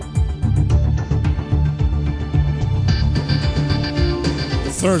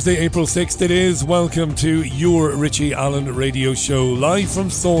Thursday, April 6th it is. Welcome to your Richie Allen radio show, live from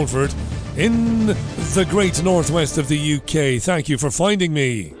Salford in the great northwest of the UK. Thank you for finding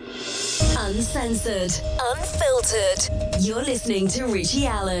me. Uncensored, unfiltered. You're listening to Richie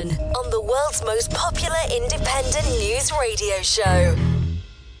Allen on the world's most popular independent news radio show.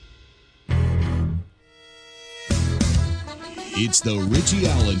 It's the Richie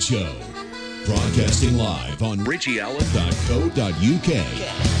Allen Show. Broadcasting live on richieallen.co.uk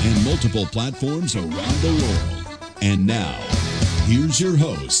and multiple platforms around the world. And now, here's your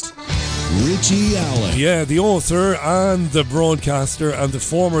host, Richie Allen. Yeah, the author and the broadcaster and the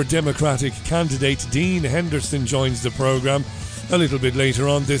former Democratic candidate Dean Henderson joins the programme a little bit later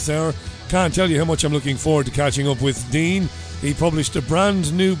on this hour. Can't tell you how much I'm looking forward to catching up with Dean. He published a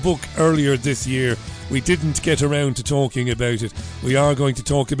brand new book earlier this year. We didn't get around to talking about it. We are going to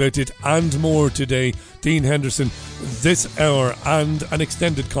talk about it and more today. Dean Henderson, this hour, and an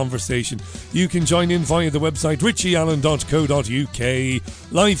extended conversation. You can join in via the website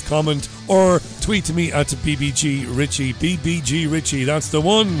richieallen.co.uk, live comment, or tweet me at BBG Richie. BBG Richie, that's the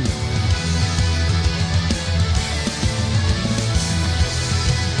one.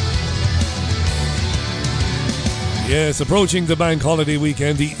 Yes, approaching the bank holiday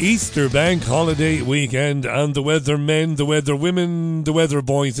weekend, the Easter bank holiday weekend, and the weather men, the weather women, the weather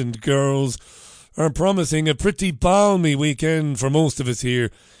boys and girls are promising a pretty balmy weekend for most of us here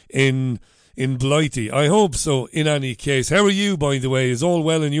in Blighty. I hope so, in any case. How are you, by the way? Is all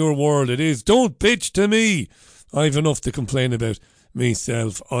well in your world? It is. Don't bitch to me. I've enough to complain about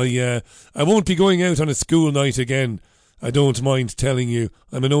myself. I won't be going out on a school night again. I don't mind telling you,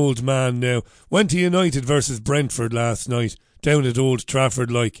 I'm an old man now. Went to United versus Brentford last night, down at Old Trafford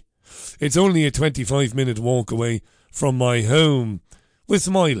like. It's only a 25-minute walk away from my home. With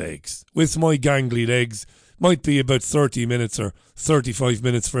my legs, with my gangly legs. Might be about 30 minutes or 35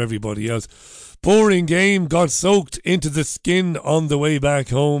 minutes for everybody else. Boring game, got soaked into the skin on the way back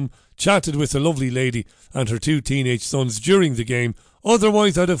home. Chatted with a lovely lady and her 2 teenage sons during the game.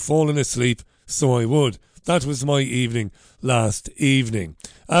 Otherwise I'd have fallen asleep, so I would. That was my evening last evening.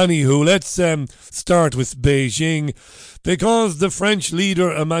 Anywho, let's start with Beijing, because the French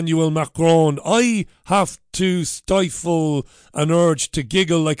leader Emmanuel Macron, I have to stifle an urge to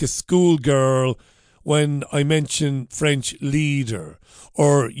giggle like a schoolgirl when I mention French leader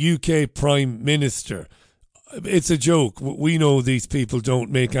or UK Prime Minister. It's a joke. We know these people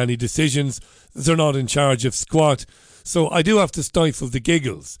don't make any decisions. They're not in charge of squat. So I do have to stifle the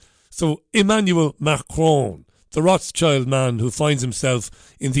giggles. So Emmanuel Macron, the Rothschild man who finds himself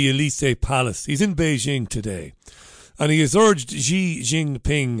in the Elysee Palace, he's in Beijing today, and he has urged Xi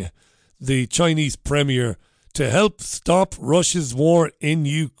Jinping, the Chinese premier, to help stop Russia's war in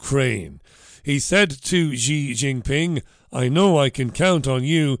Ukraine. He said to Xi Jinping, I know I can count on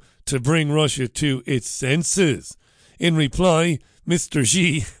you to bring Russia to its senses. In reply, Mr.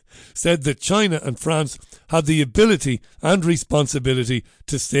 Xi said that China and France had the ability and responsibility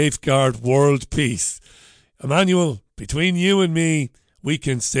to safeguard world peace. Emmanuel, between you and me, we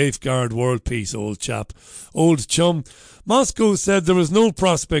can safeguard world peace, old chap. Old chum. Moscow said there was no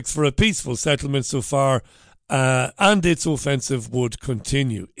prospects for a peaceful settlement so far, and its offensive would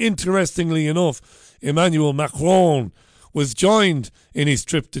continue. Interestingly enough, Emmanuel Macron was joined in his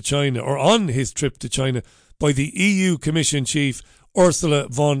trip to China, or on his trip to China, by the EU Commission Chief Ursula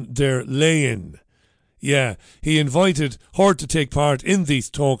von der Leyen. Yeah, he invited her to take part in these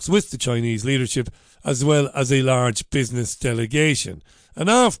talks with the Chinese leadership, as well as a large business delegation. And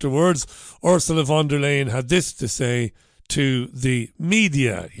afterwards, Ursula von der Leyen had this to say to the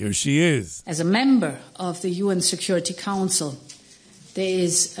media. Here she is. As a member of the UN Security Council, there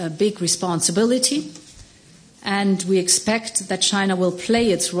is a big responsibility, and we expect that China will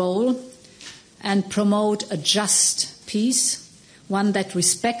play its role and promote a just peace, one that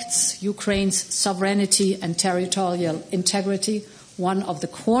respects Ukraine's sovereignty and territorial integrity, one of the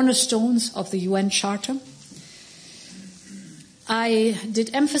cornerstones of the UN Charter. I did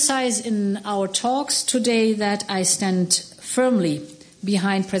emphasize in our talks today that I stand firmly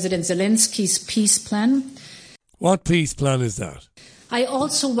behind President Zelensky's peace plan. What peace plan is that? I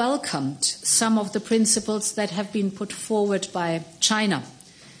also welcomed some of the principles that have been put forward by China.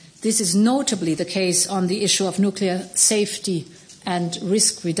 This is notably the case on the issue of nuclear safety and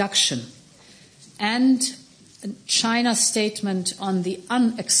risk reduction, and China's statement on the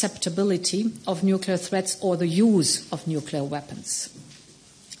unacceptability of nuclear threats or the use of nuclear weapons.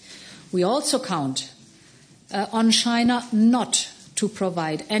 We also count on China not to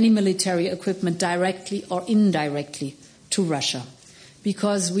provide any military equipment directly or indirectly to Russia,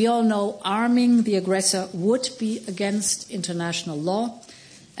 because we all know arming the aggressor would be against international law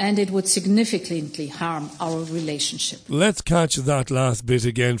and it would significantly harm our relationship. Let's catch that last bit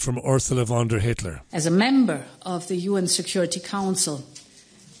again from Ursula von der Hitler. As a member of the UN Security Council,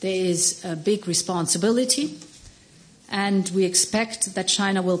 there is a big responsibility, and we expect that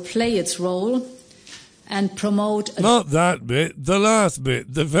China will play its role and promote... Not that bit, the last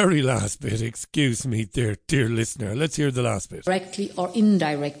bit, the very last bit. Excuse me, dear listener. Let's hear the last bit. Directly or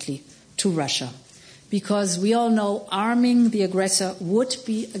indirectly to Russia. Because we all know arming the aggressor would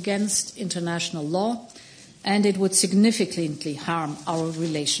be against international law, and it would significantly harm our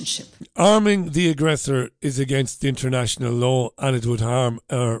relationship. Arming the aggressor is against international law, and it would harm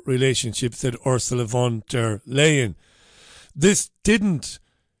our relationship, said Ursula von der Leyen. This didn't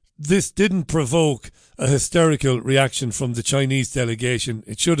provoke a hysterical reaction from the Chinese delegation.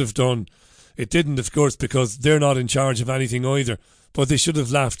 It should have done. It didn't, of course, because they're not in charge of anything either. But they should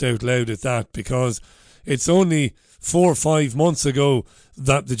have laughed out loud at that, because it's only 4 or 5 months ago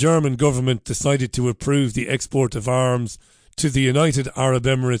that the German government decided to approve the export of arms to the United Arab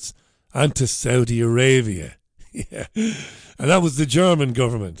Emirates and to Saudi Arabia. Yeah. And that was the German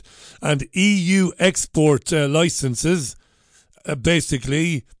government. And EU export licenses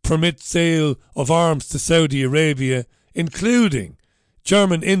basically permit sale of arms to Saudi Arabia, including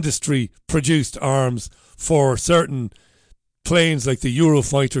German industry-produced arms for certain planes like the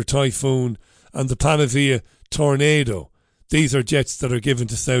Eurofighter Typhoon and the Panavia Tornado. These are jets that are given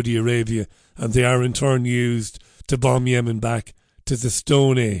to Saudi Arabia, and they are in turn used to bomb Yemen back to the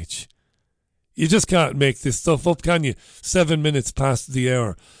Stone Age. You just can't make this stuff up, can you? 7 minutes past the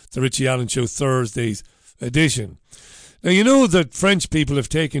hour. The Richie Allen Show Thursdays edition. Now, you know that French people have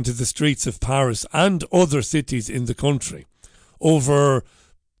taken to the streets of Paris and other cities in the country over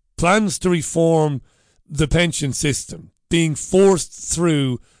plans to reform the pension system, being forced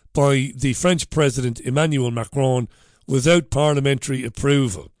through by the French President Emmanuel Macron without parliamentary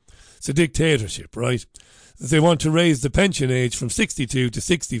approval. It's a dictatorship, right? They want to raise the pension age from 62 to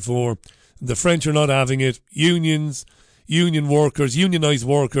 64. The French are not having it. Unions, union workers, unionised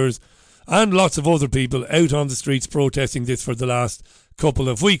workers, and lots of other people out on the streets protesting this for the last couple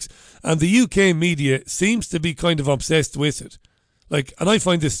of weeks. And the UK media seems to be kind of obsessed with it. And I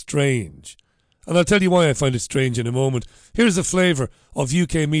find this strange. And I'll tell you why I find it strange in a moment. Here's a flavour of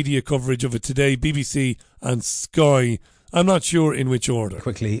UK media coverage of it today, BBC and Sky. I'm not sure in which order.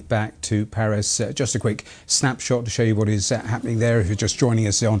 Quickly back to Paris. Just a quick snapshot to show you what is happening there. If you're just joining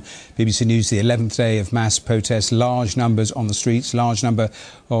us on BBC News, the 11th day of mass protests, large numbers on the streets, large number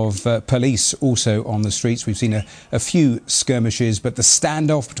of police also on the streets. We've seen a few skirmishes, but the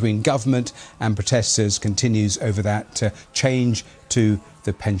standoff between government and protesters continues over that change to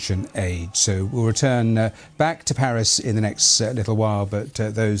the pension age. So we'll return back to Paris in the next little while, but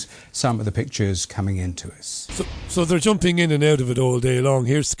some of the pictures coming into us. So they're jumping in and out of it all day long.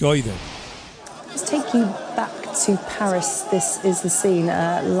 Here's Sky then. Let's take you back to Paris. This is the scene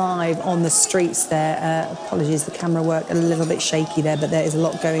live on the streets there. Apologies, the camera work a little bit shaky there, but there is a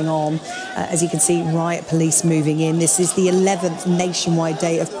lot going on. As you can see, riot police moving in. This is the 11th nationwide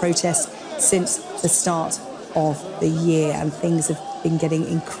day of protests since the start of the year, and things have been getting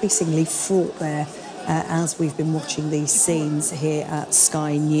increasingly fraught there as we've been watching these scenes here at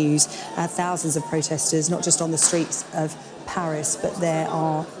Sky News. Thousands of protesters, not just on the streets of Paris, but there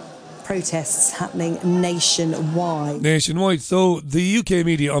are protests happening nationwide. So the UK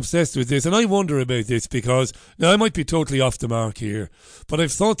media are obsessed with this, and I wonder about this because, now I might be totally off the mark here, but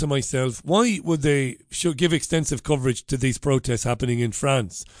I've thought to myself, why would they give extensive coverage to these protests happening in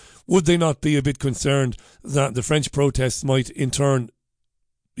France? Would they not be a bit concerned that the French protests might in turn,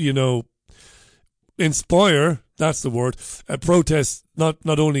 inspire, that's the word, protests not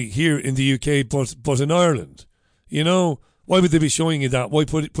only here in the UK but in Ireland? Why would they be showing you that? Why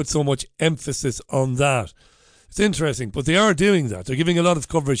put so much emphasis on that? It's interesting, but they are doing that. They're giving a lot of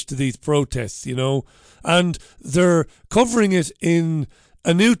coverage to these protests, and they're covering it in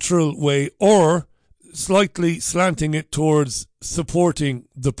a neutral way or slightly slanting it towards supporting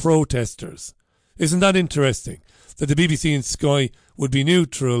the protesters. Isn't that interesting? That the BBC and Sky would be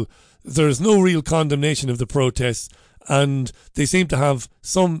neutral. There's no real condemnation of the protests, and they seem to have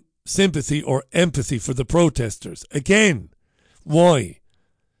some sympathy or empathy for the protesters. Again, why?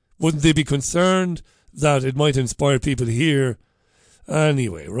 Wouldn't they be concerned that it might inspire people here?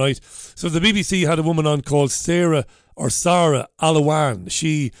 Anyway, right. So the BBC had a woman on called Sarah Alawan.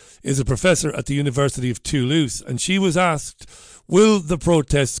 She is a professor at the University of Toulouse, and she was asked, will the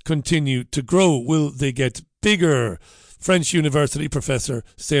protests continue to grow? Will they get bigger? French University professor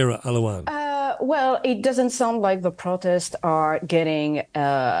Sarah Alawan. Well, it doesn't sound like the protests are being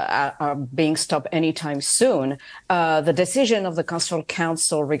stopped anytime soon. The decision of the Constitutional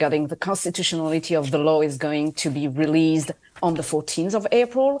Council regarding the constitutionality of the law is going to be released on the 14th of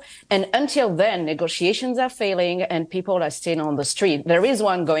April. And until then, negotiations are failing and people are staying on the street. There is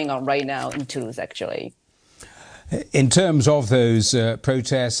one going on right now in Toulouse, actually. In terms of those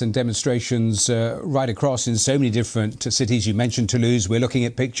protests and demonstrations right across in so many different cities, you mentioned Toulouse, we're looking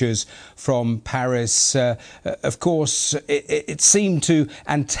at pictures from Paris. Of course, it seemed to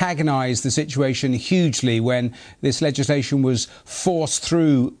antagonise the situation hugely when this legislation was forced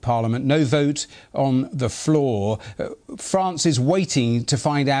through Parliament. No vote on the floor. France is waiting to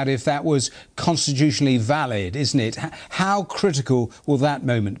find out if that was constitutionally valid, isn't it? How critical will that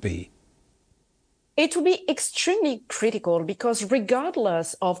moment be? It will be extremely critical because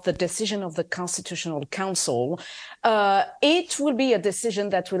regardless of the decision of the Constitutional Council, it will be a decision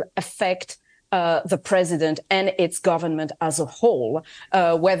that will affect the president and its government as a whole,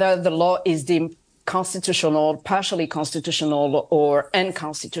 whether the law is deemed constitutional, partially constitutional, or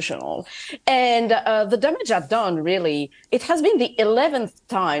unconstitutional. And the damage done, really, it has been the 11th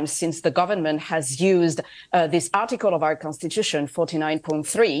time since the government has used this article of our Constitution,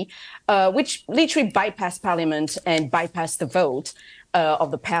 49.3, which literally bypassed Parliament and bypassed the vote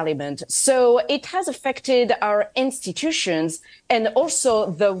of the Parliament. So it has affected our institutions and also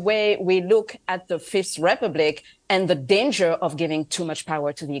the way we look at the Fifth Republic and the danger of giving too much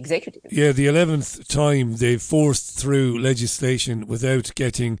power to the executive. Yeah, the 11th time they've forced through legislation without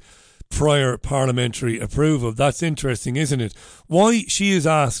getting prior parliamentary approval. That's interesting, isn't it? Why, she is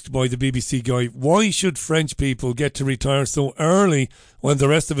asked by the BBC guy, why should French people get to retire so early when the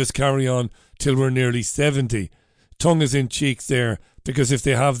rest of us carry on till we're nearly 70? Tongue is in cheek there, because if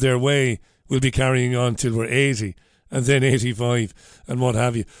they have their way, we'll be carrying on till we're 80 and then 85 and what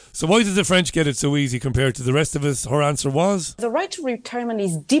have you. So why did the French get it so easy compared to the rest of us? Her answer was? The right to retirement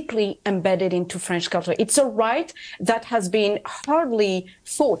is deeply embedded into French culture. It's a right that has been hardly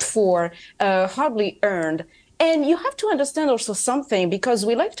fought for, hardly earned. And you have to understand also something, because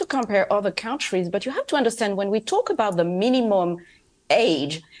we like to compare other countries, but you have to understand when we talk about the minimum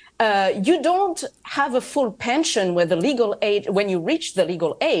age, you don't have a full pension with the legal age. When you reach the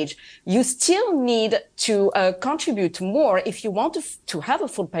legal age, you still need to contribute more if you want to have a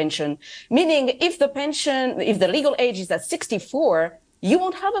full pension. Meaning, if the legal age is at 64, you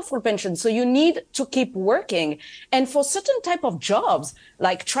won't have a full pension. So you need to keep working. And for certain type of jobs,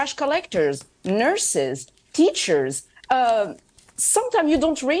 like trash collectors, nurses, teachers, sometimes you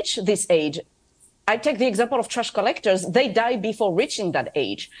don't reach this age. I take the example of trash collectors. They die before reaching that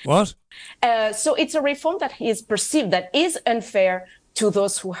age. What? So it's a reform that is perceived that is unfair to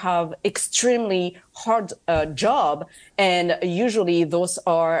those who have extremely hard job. And usually those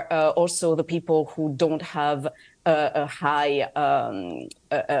are also the people who don't have a high,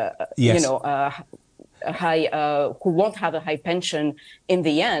 yes. Who won't have a high pension in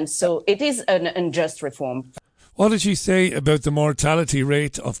the end. So it is an unjust reform. What did she say about the mortality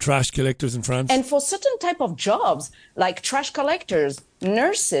rate of trash collectors in France? And for certain type of jobs, like trash collectors,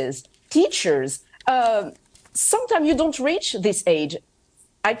 nurses, teachers, sometimes you don't reach this age.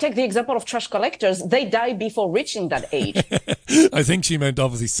 I take the example of trash collectors. They die before reaching that age. I think she meant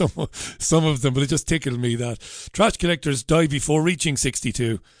obviously some of them, but it just tickled me that trash collectors die before reaching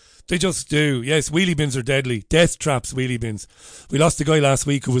 62. They just do. Yes, wheelie bins are deadly. Death traps, wheelie bins. We lost a guy last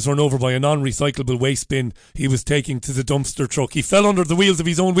week who was run over by a non-recyclable waste bin he was taking to the dumpster truck. He fell under the wheels of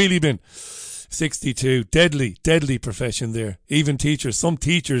his own wheelie bin. 62. Deadly profession there. Even teachers. Some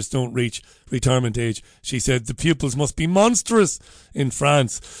teachers don't reach retirement age. She said the pupils must be monstrous in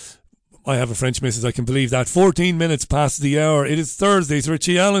France. I have a French missus, I can believe that. 14 minutes past the hour. It is Thursday's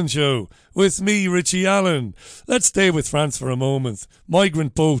Richie Allen show. With me, Richie Allen. Let's stay with France for a moment.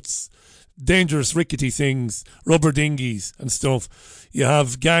 Migrant boats, dangerous rickety things, rubber dinghies and stuff. You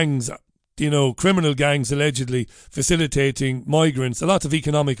have gangs, criminal gangs allegedly facilitating migrants, a lot of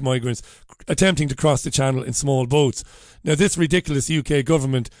economic migrants, attempting to cross the channel in small boats. Now, this ridiculous UK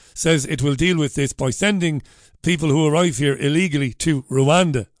government says it will deal with this by sending people who arrive here illegally to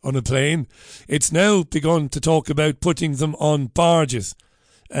Rwanda on a plane. It's now begun to talk about putting them on barges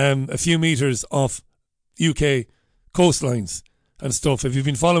a few metres off UK coastlines and stuff. If you've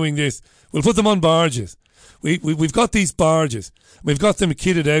been following this, we'll put them on barges. We've got these barges. We've got them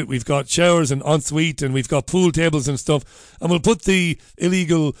kitted out. We've got showers and ensuite and we've got pool tables and stuff. And we'll put the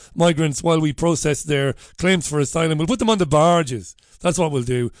illegal migrants, while we process their claims for asylum, we'll put them on the barges. That's what we'll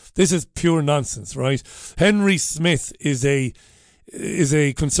do. This is pure nonsense, right? Henry Smith is is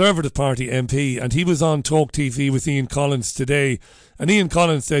a Conservative Party MP, and he was on Talk TV with Ian Collins today. And Ian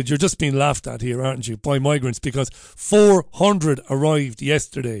Collins said, "You're just being laughed at here, aren't you, by migrants, because 400 arrived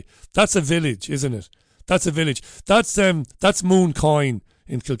yesterday." That's a village, isn't it? That's a village. That's Mooncoin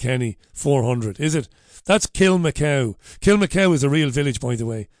in Kilkenny, 400, is it? That's Kilmacow. Kilmacow is a real village, by the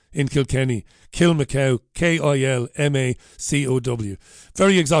way, in Kilkenny. Kilmacow, Kilmacow.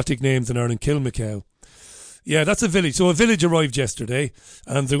 Very exotic names in Ireland, Kilmacow. Yeah, that's a village. So a village arrived yesterday,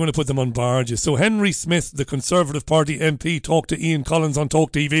 and they're going to put them on barges. So Henry Smith, the Conservative Party MP, talked to Ian Collins on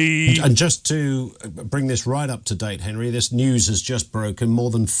Talk TV. And just to bring this right up to date, Henry, this news has just broken. More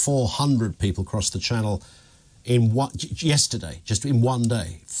than 400 people crossed the Channel yesterday, just in one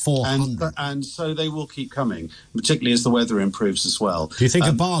day. 400. And so they will keep coming, particularly as the weather improves as well. Do you think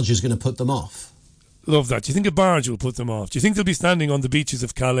a barge is going to put them off? Love that. Do you think a barge will put them off? Do you think they'll be standing on the beaches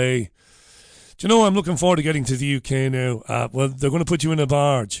of Calais? Do you know, I'm looking forward to getting to the UK now. Well, they're going to put you in a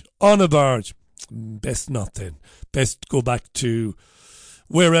barge. On a barge. Best not then. Best go back to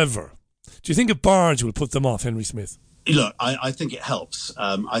wherever. Do you think a barge will put them off, Henry Smith? Look, I think it helps.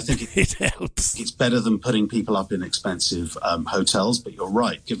 I think it helps. It's better than putting people up in expensive hotels, but you're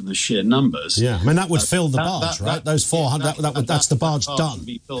right, given the sheer numbers. Yeah, I mean, that would fill the barge, right? Those 400, that's the barge done. Would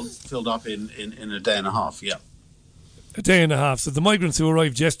be filled up in a day and a half, yeah. A day and a half. So the migrants who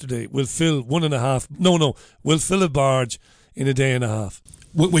arrived yesterday will fill will fill a barge in a day and a half.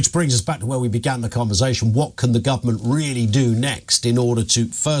 Which brings us back to where we began the conversation. What can the government really do next in order to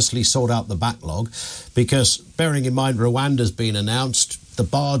firstly sort out the backlog? Because bearing in mind Rwanda's been announced, the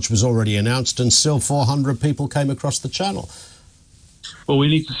barge was already announced, and still 400 people came across the Channel. Well, we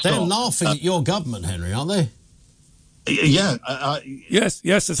need to stop. They're laughing at your government, Henry, aren't they? Yeah.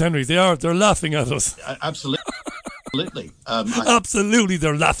 Yes, as Henry, they are. They're laughing at us. Absolutely. Absolutely,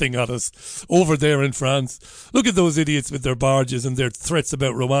 they're laughing at us over there in France. Look at those idiots with their barges and their threats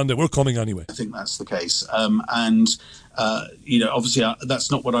about Rwanda. We're coming anyway. I think that's the case. Obviously,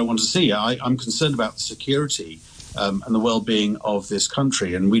 that's not what I want to see. I'm concerned about the security and the well-being of this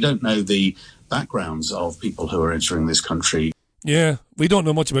country, and we don't know the backgrounds of people who are entering this country. Yeah, we don't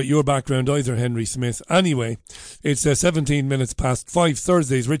know much about your background either, Henry Smith. Anyway, it's 17 minutes past 5,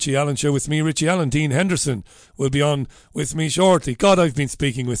 Thursday's Richie Allen Show with me, Richie Allen. Dean Henderson will be on with me shortly. God, I've been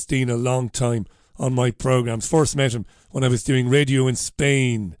speaking with Dean a long time on my programmes. First met him when I was doing radio in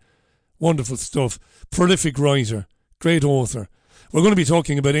Spain. Wonderful stuff. Prolific writer, great author. We're going to be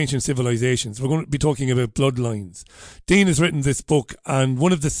talking about ancient civilizations. We're going to be talking about bloodlines. Dean has written this book, and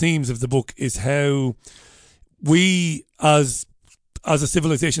one of the themes of the book is how we as a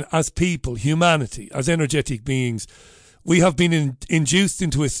civilization, as people, humanity, as energetic beings, we have been induced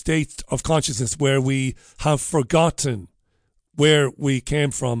into a state of consciousness where we have forgotten where we came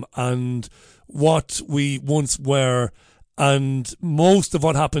from and what we once were. And most of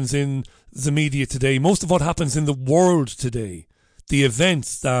what happens in the media today, most of what happens in the world today, the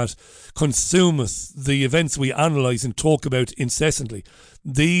events that consume us, the events we analyse and talk about incessantly,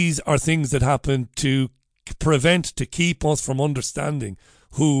 these are things that happen to keep us from understanding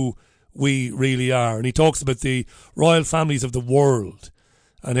who we really are. And he talks about the royal families of the world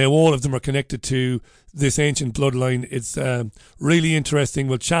and how all of them are connected to this ancient bloodline. It's really interesting.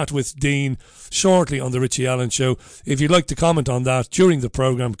 We'll chat with Dean shortly on the Richie Allen Show. If you'd like to comment on that during the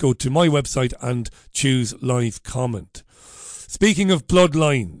programme, go to my website and choose live comment. Speaking of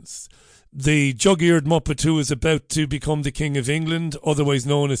bloodlines, the jug-eared Muppet who is about to become the King of England, otherwise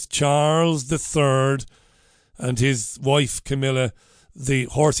known as Charles III, and his wife Camilla, the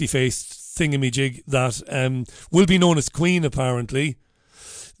horsey-faced thingamajig that will be known as Queen, apparently.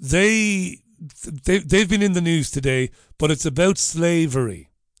 They've been in the news today, but it's about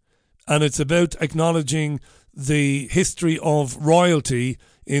slavery, and it's about acknowledging the history of royalty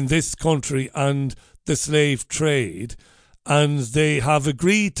in this country and the slave trade. And they have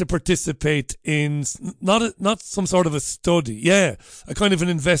agreed to participate in not some sort of a study, a kind of an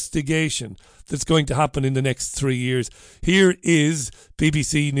investigation that's going to happen in the next 3 years. Here is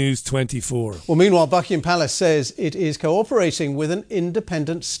BBC News 24. Well, meanwhile, Buckingham Palace says it is cooperating with an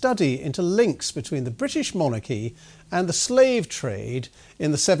independent study into links between the British monarchy and the slave trade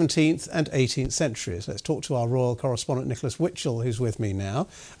in the 17th and 18th centuries. Let's talk to our royal correspondent, Nicholas Witchell, who's with me now.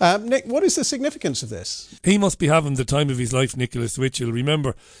 Nick, what is the significance of this? He must be having the time of his life, Nicholas Witchell.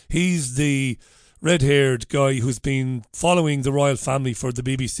 Remember, he's the red-haired guy who's been following the royal family for the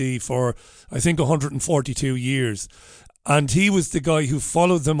BBC for, I think, 142 years. And he was the guy who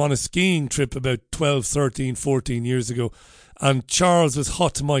followed them on a skiing trip about 12, 13, 14 years ago. And Charles was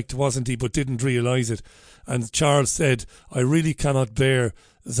hot-mic'd, wasn't he, but didn't realise it. And Charles said, I really cannot bear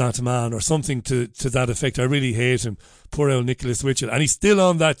that man, or something to that effect. I really hate him. Poor old Nicholas Witchell. And he's still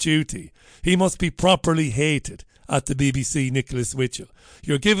on that duty. He must be properly hated at the BBC, Nicholas Witchell.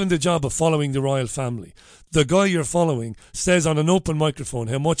 You're given the job of following the royal family. The guy you're following says on an open microphone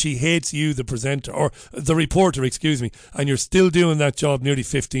how much he hates you, the presenter, or the reporter, excuse me, and you're still doing that job nearly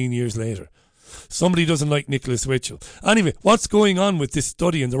 15 years later. Somebody doesn't like Nicholas Witchell. Anyway, what's going on with this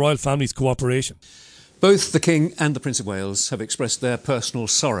study and the royal family's cooperation? Both the King and the Prince of Wales have expressed their personal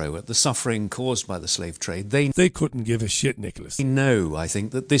sorrow at the suffering caused by the slave trade. They couldn't give a shit, Nicholas. They know, I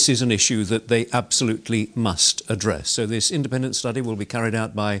think, that this is an issue that they absolutely must address. So this independent study will be carried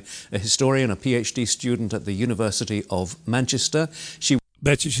out by a historian, a PhD student at the University of Manchester.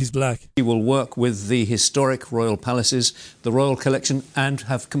 Betcha she's black. She will work with the historic royal palaces, the royal collection, and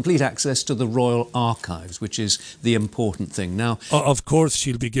have complete access to the royal archives, which is the important thing. Now, of course,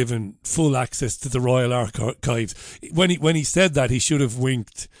 she'll be given full access to the royal archives. When he said that, he should have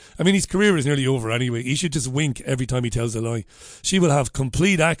winked. I mean, his career is nearly over anyway. He should just wink every time he tells a lie. She will have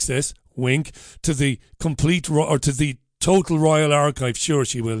complete access, wink, to the total royal archive. Sure,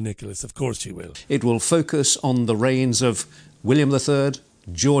 she will, Nicholas. Of course, she will. It will focus on the reigns of William III,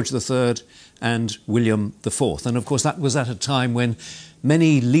 George III and William IV. And of course that was at a time when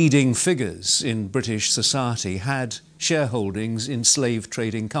many leading figures in British society had shareholdings in slave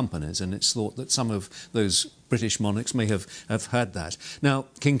trading companies, and it's thought that some of those British monarchs may have had that. Now,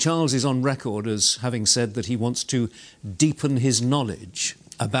 King Charles is on record as having said that he wants to deepen his knowledge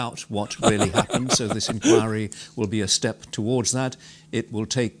about what really happened, so this inquiry will be a step towards that. It will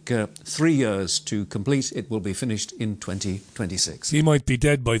take 3 years to complete. It will be finished in 2026. He might be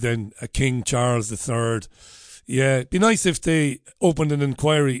dead by then, King Charles III. Yeah, it'd be nice if they opened an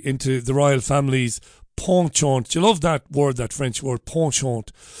inquiry into the royal family's penchant. Do you love that word, that French word,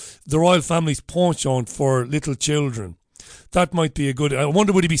 penchant? The royal family's penchant for little children. That might be a good... I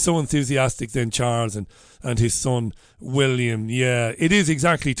wonder would he be so enthusiastic then, Charles and his son William. Yeah, it is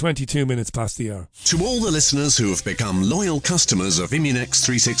exactly 22 minutes past the hour. To all the listeners who have become loyal customers of Immunex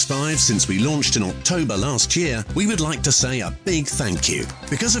 365 since we launched in October last year, we would like to say a big thank you.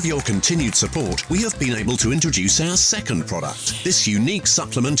 Because of your continued support, we have been able to introduce our second product. This unique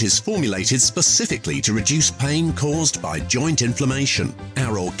supplement is formulated specifically to reduce pain caused by joint inflammation.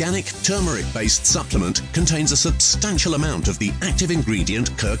 Our organic turmeric-based supplement contains a substantial amount of the active ingredient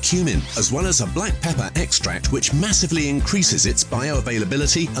curcumin, as well as a black pepper extract which massively increases its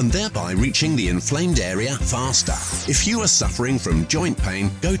bioavailability and thereby reaching the inflamed area faster. If you are suffering from joint pain,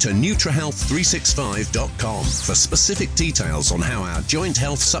 go to NutriHealth365.com for specific details on how our joint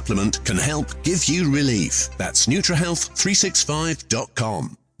health supplement can help give you relief. That's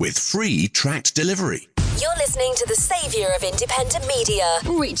NutriHealth365.com with free tracked delivery. You're listening to the saviour of independent media,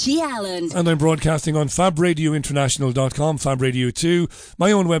 Richie Allen. And I'm broadcasting on fabradiointernational.com, Fab Radio 2,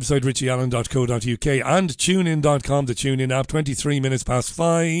 my own website, richieallen.co.uk, and tunein.com, the TuneIn app, 23 minutes past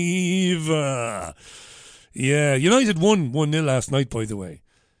 5. Yeah, United won 1-0 last night, by the way.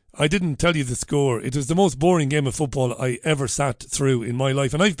 I didn't tell you the score. It was the most boring game of football I ever sat through in my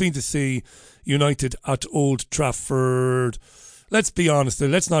life. And I've been to see United at Old Trafford. Let's be honest,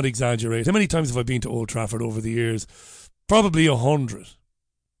 let's not exaggerate. How many times have I been to Old Trafford over the years? Probably 100.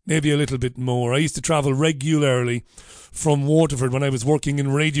 Maybe a little bit more. I used to travel regularly from Waterford when I was working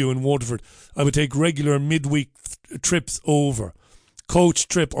in radio in Waterford. I would take regular midweek trips over. Coach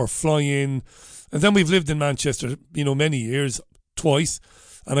trip or fly in. And then we've lived in Manchester, many years, twice.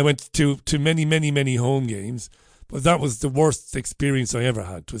 And I went to many, many, many home games. But that was the worst experience I ever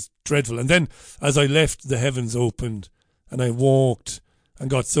had. It was dreadful. And then as I left, the heavens opened. And I walked and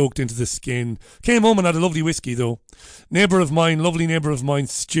got soaked into the skin. Came home and had a lovely whiskey, though. Lovely neighbour of mine,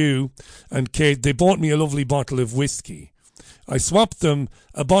 Stu and Kate, they bought me a lovely bottle of whiskey. I swapped them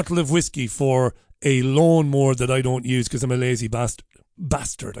a bottle of whiskey for a lawnmower that I don't use because I'm a lazy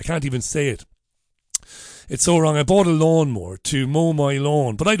bastard. I can't even say it. It's so wrong. I bought a lawnmower to mow my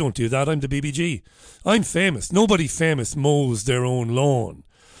lawn, but I don't do that. I'm the BBG. I'm famous. Nobody famous mows their own lawn.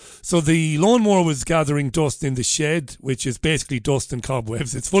 So the lawnmower was gathering dust in the shed, which is basically dust and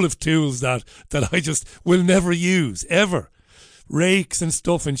cobwebs. It's full of tools that I just will never use, ever. Rakes and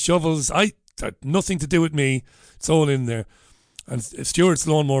stuff and shovels. I had nothing to do with me. It's all in there. And Stuart's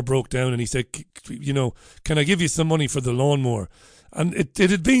lawnmower broke down and he said, can I give you some money for the lawnmower? And it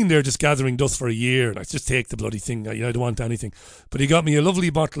had been there just gathering dust for a year. And I said, just take the bloody thing. I don't want anything. But he got me a lovely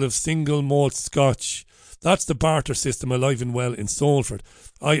bottle of single malt scotch. That's the barter system alive and well in Salford.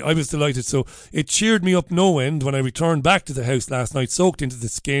 I was delighted. So it cheered me up no end when I returned back to the house last night, soaked into the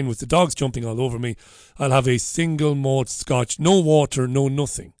skin with the dogs jumping all over me. I'll have a single malt scotch, no water, no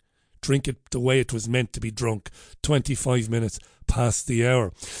nothing. drink it the way it was meant to be drunk. 25 minutes past the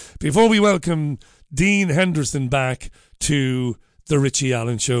hour. Before we welcome Dean Henderson back to the Richie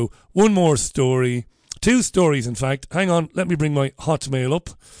Allen Show, one more story. Two stories, in fact. Hang on, let me bring my Hotmail up.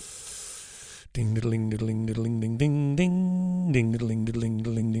 Ding diddling diddling diddling ding ding ding ding diddling diddling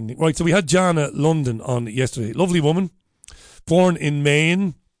diddling ding ding. Right, so we had Jana London on yesterday. Lovely woman, born in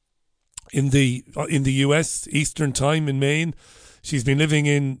Maine, in the US, Eastern Time in Maine. She's been living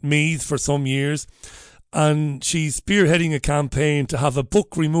in Meath for some years, and she's spearheading a campaign to have a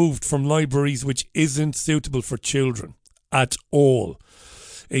book removed from libraries which isn't suitable for children at all.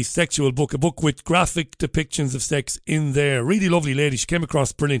 A sexual book, a book with graphic depictions of sex in there. Really lovely lady. She came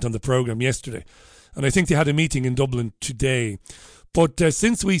across brilliant on the programme yesterday. And I think they had a meeting in Dublin today. But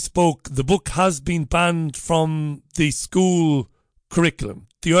since we spoke, the book has been banned from the school curriculum.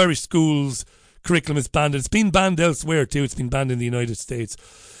 The Irish schools curriculum is banned. It's been banned elsewhere too. It's been banned in the United States.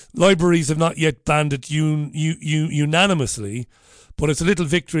 Libraries have not yet banned it unanimously. But it's a little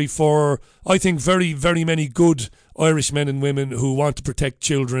victory for, I think, very, very many good Irish men and women who want to protect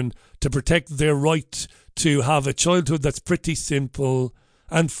children, to protect their right to have a childhood that's pretty simple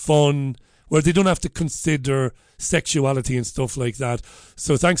and fun, where they don't have to consider sexuality and stuff like that.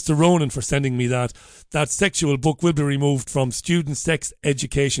 So thanks to Ronan for sending me that. That sexual book will be removed from student sex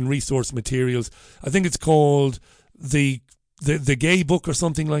education resource materials. I think it's called the Gay Book or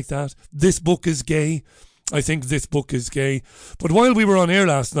something like that. This book is gay. I think this book is gay. But while we were on air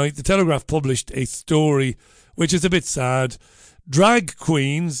last night, the Telegraph published a story which is a bit sad. Drag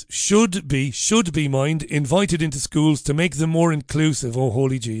queens should be invited into schools to make them more inclusive. Oh,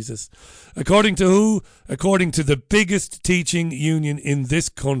 holy Jesus. According to who? According to the biggest teaching union in this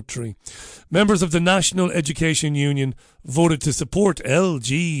country. Members of the National Education Union voted to support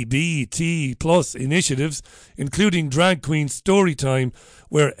LGBT plus initiatives, including Drag Queen Storytime,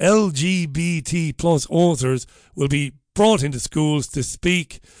 where LGBT plus authors will be brought into schools to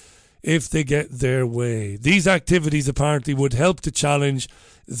speak if they get their way. These activities apparently would help to challenge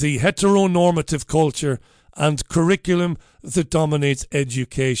the heteronormative culture and curriculum that dominates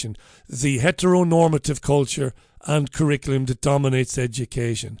education. The heteronormative culture and curriculum that dominates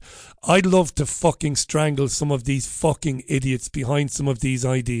education. I'd love to fucking strangle some of these fucking idiots behind some of these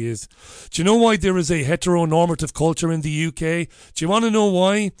ideas. Do you know why there is a heteronormative culture in the UK? Do you want to know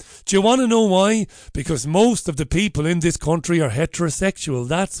why? Do you want to know why? Because most of the people in this country are heterosexual.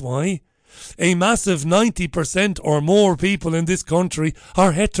 That's why. A massive 90% or more people in this country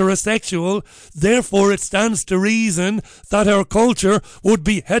are heterosexual. Therefore, it stands to reason that our culture would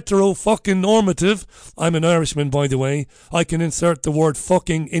be hetero-fucking-normative. I'm an Irishman, by the way. I can insert the word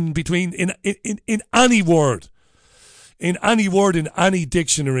fucking in between, in any word. In any word, in any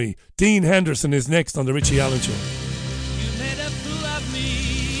dictionary. Dean Henderson is next on The Richie Allen Show.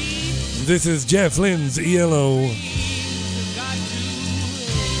 This is Jeff Lynne's ELO.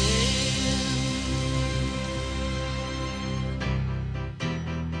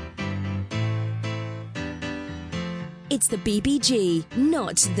 It's the BBG,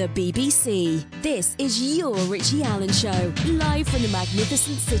 not the BBC. This is your Richie Allen Show, live from the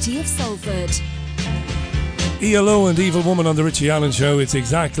magnificent city of Salford. ELO and Evil Woman on the Richie Allen Show. It's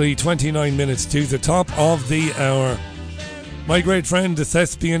exactly 29 minutes to the top of the hour. My great friend, the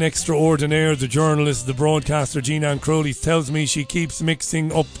thespian extraordinaire, the journalist, the broadcaster, Jean Ann Crowley, tells me she keeps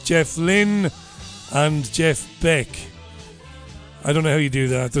mixing up Jeff Lynne and Jeff Beck. I don't know how you do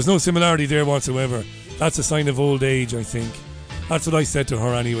that. There's no similarity there whatsoever. That's a sign of old age, I think. That's what I said to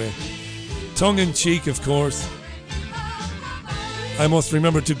her anyway. Tongue-in-cheek, of course. I must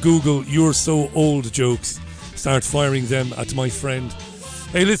remember to Google "you're so old" jokes. Start firing them at my friend.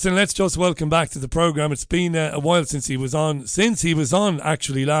 Hey, listen, let's just welcome back to the programme. It's been a while since he was on. Since he was on,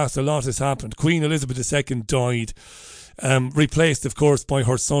 actually, last, a lot has happened. Queen Elizabeth II died. Replaced, of course, by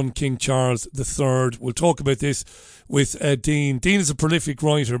her son, King Charles III. We'll talk about this with Dean. Dean is a prolific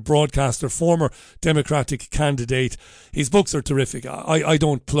writer, broadcaster, former Democratic candidate. His books are terrific. I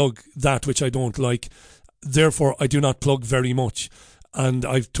don't plug that which I don't like. Therefore, I do not plug very much. And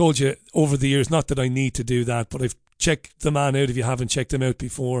I've told you over the years, not that I need to do that, but I've checked the man out if you haven't checked him out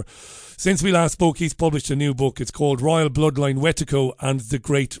before. Since we last spoke, he's published a new book. It's called Royal Bloodline, Wetiko and the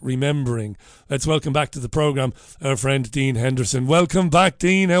Great Remembering. Let's welcome back to the programme our friend Dean Henderson. Welcome back,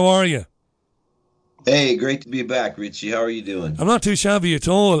 Dean. How are you? Hey, great to be back, Richie. How are you doing? I'm not too shabby at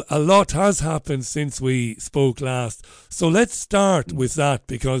all. A lot has happened since we spoke last. So let's start with that,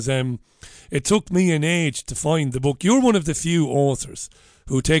 because it took me an age to find the book. You're one of the few authors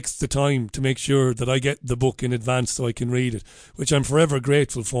who takes the time to make sure that I get the book in advance so I can read it, which I'm forever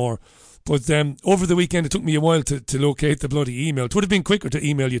grateful for. But over the weekend, it took me a while to locate the bloody email. It would have been quicker to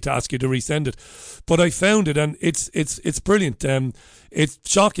email you to ask you to resend it, but I found it, and it's brilliant. It's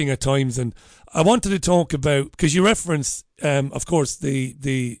shocking at times, and I wanted to talk about, because you reference, of course, in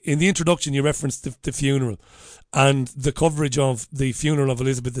the introduction you referenced the funeral and the coverage of the funeral of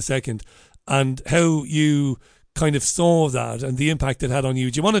Elizabeth II, and how you kind of saw that and the impact it had on you.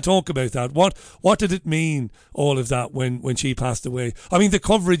 Do you want to talk about that? What did it mean, all of that, when she passed away? I mean, the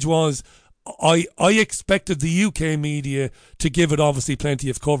coverage was, I expected the UK media to give it obviously plenty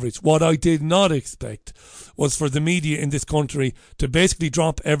of coverage. What I did not expect was for the media in this country to basically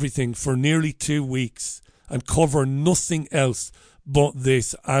drop everything for nearly 2 weeks and cover nothing else but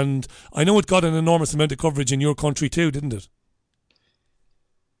this. And I know it got an enormous amount of coverage in your country too, didn't it?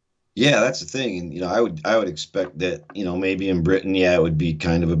 Yeah, that's the thing. And, I would expect that, maybe in Britain, it would be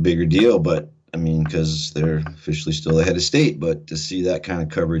kind of a bigger deal, but I mean, because they're officially still the head of state, but to see that kind of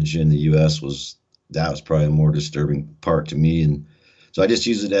coverage in the U.S. was probably a more disturbing part to me. And so I just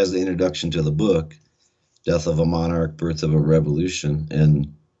use it as the introduction to the book, Death of a Monarch, Birth of a Revolution.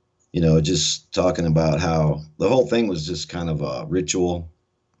 And, just talking about how the whole thing was just kind of a ritual.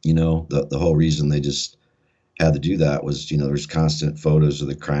 The whole reason they just had to do that was, there's constant photos of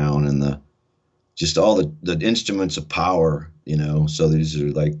the crown and just all the instruments of power, so these are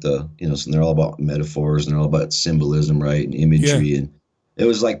like so they're all about metaphors and they're all about symbolism, right? And imagery. Yeah. And it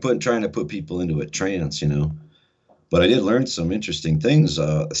was like trying to put people into a trance, but I did learn some interesting things,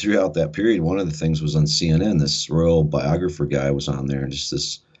 throughout that period. One of the things was on CNN, this royal biographer guy was on there, and just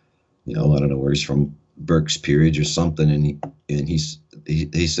this, I don't know where he's from, Burke's Peerage or something. And he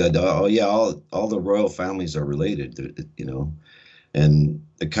said, oh yeah, all the royal families are related, and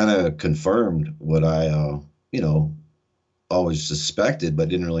it kind of confirmed what I, always suspected, but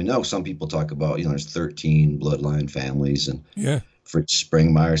didn't really know. Some people talk about, there's 13 bloodline families, and Fritz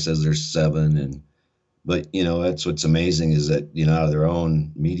Springmeier says there's 7. But that's what's amazing is that, out of their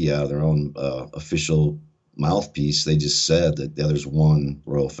own media, their own official mouthpiece, they just said that there's one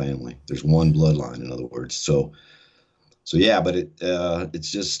royal family. There's one bloodline, in other words. So yeah, but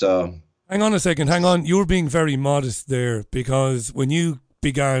it's just... Hang on a second, hang on. You were being very modest there, because when you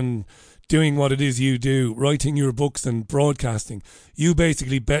began doing what it is you do, writing your books and broadcasting, you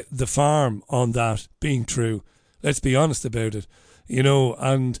basically bet the farm on that being true. Let's be honest about it.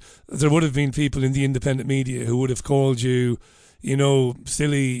 And there would have been people in the independent media who would have called you,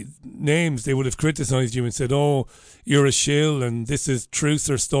 silly names. They would have criticised you and said, oh, you're a shill and this is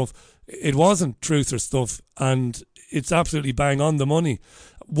truther stuff. It wasn't truther stuff, and it's absolutely bang on the money.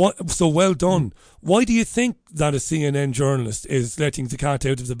 So well done. Why do you think that a CNN journalist is letting the cat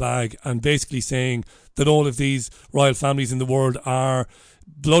out of the bag and basically saying that all of these royal families in the world are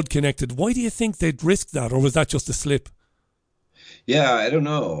blood connected? Why do you think they'd risk that, or was that just a slip? Yeah, I don't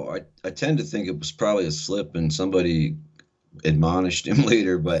know. I tend to think it was probably a slip and somebody admonished him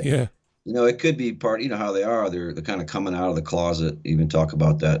later, but yeah. It could be part, how they are. They're kind of coming out of the closet. Even talk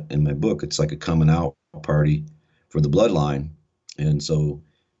about that in my book. It's like a coming out party for the bloodline. And so,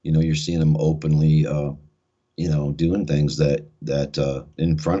 you're seeing them openly, doing things that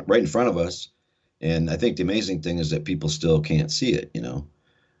right in front of us. And I think the amazing thing is that people still can't see it,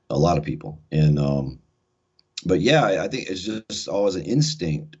 a lot of people. And, but yeah, I think it's just always an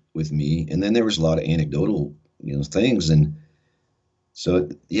instinct with me. And then there was a lot of anecdotal, things. And so,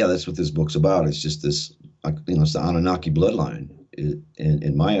 yeah, that's what this book's about. It's just this, it's the Annunaki bloodline,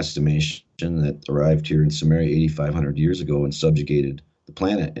 in my estimation, that arrived here in Sumeria 8,500 years ago and subjugated the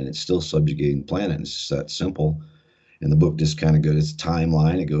planet, and it's still subjugating the planet. It's just that simple. And the book just kind of goes, it's a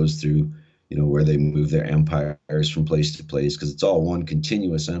timeline. It goes through, where they move their empires from place to place, because it's all one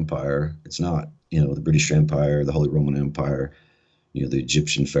continuous empire. It's not, the British Empire, the Holy Roman Empire, the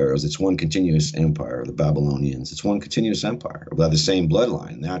Egyptian pharaohs. It's one continuous empire. The Babylonians. It's one continuous empire. By the same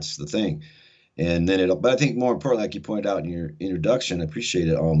bloodline. That's the thing. And then but I think more importantly, like you pointed out in your introduction, I appreciate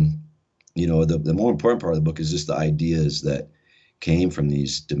it. The more important part of the book is just the ideas that came from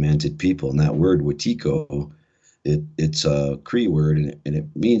these demented people. And that word Wetiko, it's a Cree word, and it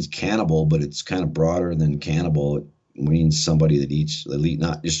means cannibal, but it's kind of broader than cannibal. It means somebody that eats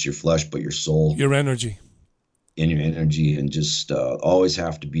not just your flesh, but your soul. Your energy. And just always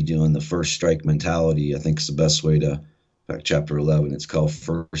have to be doing the first strike mentality. I think it's the best way to, in fact, chapter 11, it's called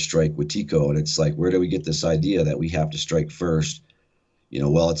First Strike Wetiko. And it's like, where do we get this idea that we have to strike first?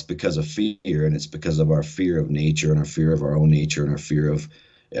 Well, it's because of fear, and it's because of our fear of nature and our fear of our own nature and our fear of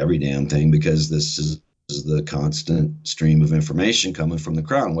every damn thing, because this is the constant stream of information coming from the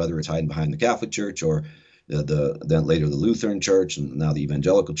crown, whether it's hiding behind the Catholic Church or, then later the Lutheran Church and now the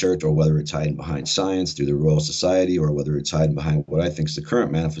Evangelical Church, or whether it's hiding behind science through the Royal Society, or whether it's hiding behind what I think is the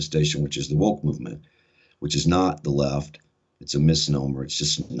current manifestation, which is the woke movement, which is not the left. It's a misnomer. It's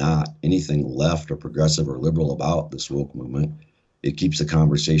just not anything left or progressive or liberal about this woke movement. It keeps the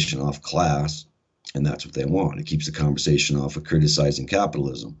conversation off class, and that's what they want. It keeps the conversation off of criticizing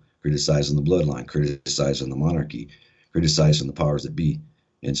capitalism, criticizing the bloodline, criticizing the monarchy, criticizing the powers that be.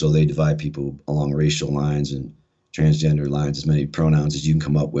 And so they divide people along racial lines and transgender lines, as many pronouns as you can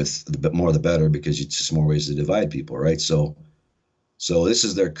come up with. The more the better, because it's just more ways to divide people, right? So this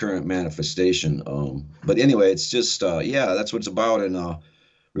is their current manifestation. But anyway, it's just, that's what it's about. And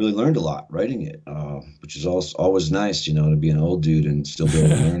really learned a lot writing it, which is also always nice, to be an old dude and still be able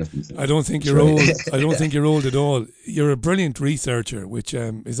to learn a few things. I don't think you're old. I don't think you're old at all. You're a brilliant researcher, which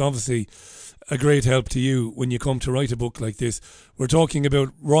is obviously a great help to you when you come to write a book like this. We're talking about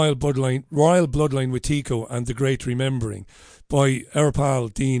Royal Bloodline Wetiko and the Great Remembering by our pal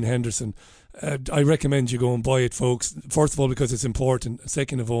Dean Henderson. I recommend you go and buy it, folks. First of all, because it's important.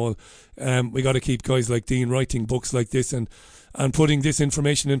 Second of all, we got to keep guys like Dean writing books like this and putting this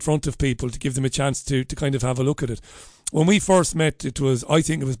information in front of people to give them a chance to kind of have a look at it. When we first met, I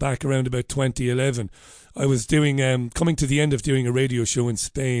think it was back around about 2011. I was coming to the end of doing a radio show in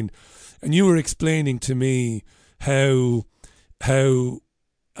Spain, and you were explaining to me how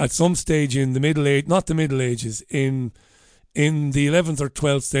at some stage in the Middle Age, not the Middle Ages, in the 11th or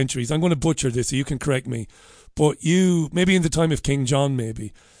 12th centuries, I'm going to butcher this so you can correct me, but maybe in the time of King John,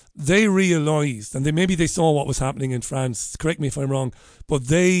 maybe, they realised, and maybe they saw what was happening in France, correct me if I'm wrong, but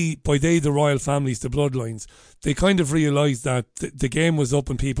the royal families, the bloodlines, they kind of realised that the game was up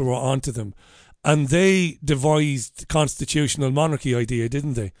and people were onto them. And they devised the constitutional monarchy idea,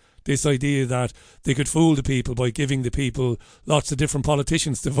 didn't they? This idea that they could fool the people by giving the people lots of different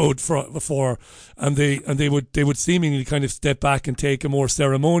politicians to vote for, and they would seemingly kind of step back and take a more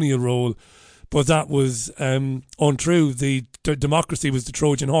ceremonial role. But that was untrue. The democracy was the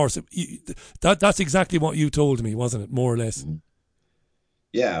Trojan horse. That's exactly what you told me, wasn't it? More or less.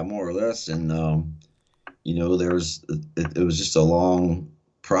 Yeah, more or less. And it was just a long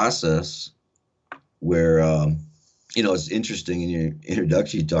process where. It's interesting in your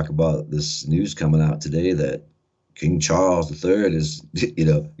introduction, you talk about this news coming out today that King Charles III is,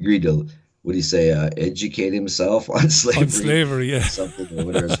 agreed to, what do you say, educate himself on slavery. On slavery, yeah. Something or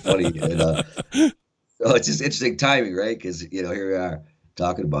whatever. It's funny. And, so it's just interesting timing, right? Because, here we are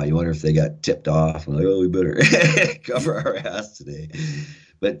talking about, you wonder if they got tipped off. And we better cover our ass today.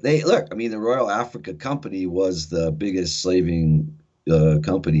 But the Royal Africa Company was the biggest slaving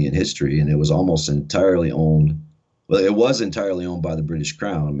company in history, and it was almost entirely owned. Well, it was entirely owned by the British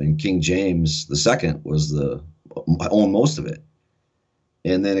Crown. I mean, King James II owned most of it.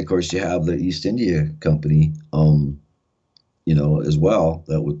 And then, of course, you have the East India Company, as well,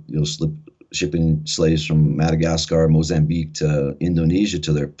 that would, shipping slaves from Madagascar, Mozambique to Indonesia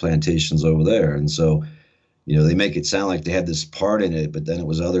to their plantations over there. And so, they make it sound like they had this part in it, but then it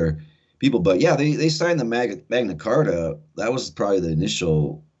was other people. But yeah, they signed the Magna Carta. That was probably the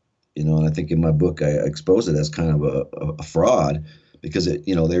initial. And I think in my book I expose it as kind of a fraud, because it,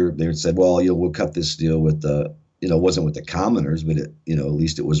 they said, well, we'll cut this deal with the, it wasn't with the commoners, but it, at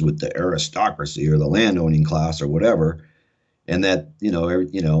least it was with the aristocracy or the landowning class or whatever, and that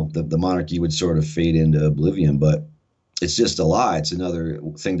the monarchy would sort of fade into oblivion. But it's just a lie. It's another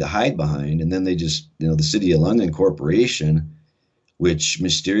thing to hide behind. And then they just, the City of London Corporation, which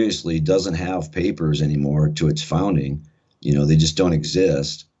mysteriously doesn't have papers anymore to its founding, they just don't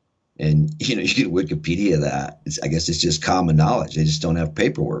exist. And, you can Wikipedia that. I guess it's just common knowledge. They just don't have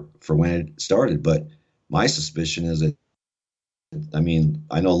paperwork for when it started. But my suspicion is that,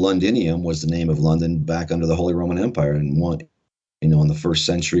 I know Londinium was the name of London back under the Holy Roman Empire in in the 1st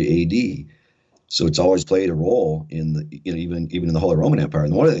century AD. So it's always played a role in the, even in the Holy Roman Empire.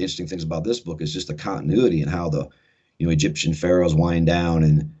 And one of the interesting things about this book is just the continuity and how the, Egyptian pharaohs wind down,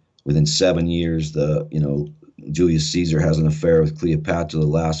 and within 7 years, Julius Caesar has an affair with Cleopatra, the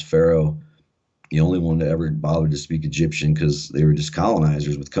last pharaoh, the only one to ever bother to speak Egyptian, because they were just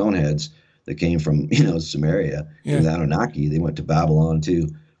colonizers with coneheads that came from, Sumeria. Yeah. And the Annunaki, they went to Babylon too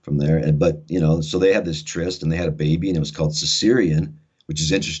from there. But so they had this tryst, and they had a baby, and it was called Caesarean, which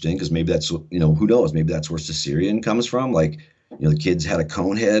is interesting because maybe that's, who knows, maybe that's where Caesarean comes from. Like, the kids had a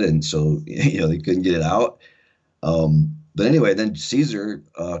cone head, and so, they couldn't get it out. But anyway, then Caesar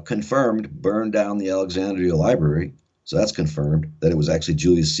burned down the Alexandria Library. So that's confirmed that it was actually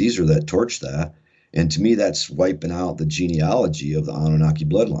Julius Caesar that torched that. And to me, that's wiping out the genealogy of the Annunaki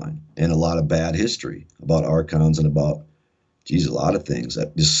bloodline and a lot of bad history about archons and about, geez, a lot of things.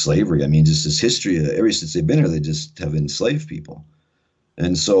 Just slavery. I mean, just this history. Ever since they've been here, they just have enslaved people.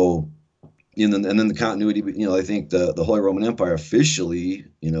 And so, and then the continuity. I think the Holy Roman Empire officially,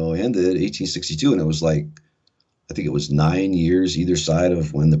 ended 1862, and it was like, I think it was 9 years either side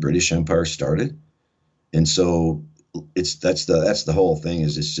of when the British Empire started. And so that's the whole thing.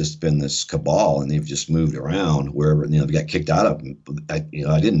 Is it's just been this cabal, and they've just moved around wherever. They got kicked out of. I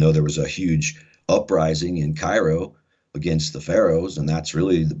didn't know there was a huge uprising in Cairo against the pharaohs, and that's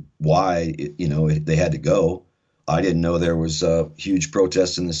really why they had to go. I didn't know there was huge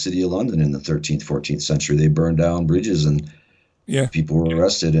protests in the city of London in the 13th, 14th century. They burned down bridges, and people were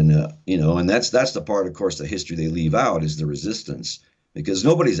arrested, and and that's the part, of course, the history they leave out is the resistance, because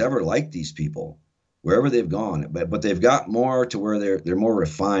nobody's ever liked these people wherever they've gone, but they've got more to where they're more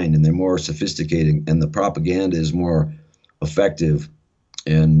refined and they're more sophisticated, and the propaganda is more effective,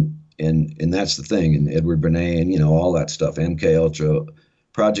 and that's the thing. And Edward Bernays and all that stuff, MK Ultra,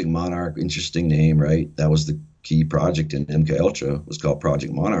 Project Monarch, interesting name, right? That was the key project in MK Ultra, was called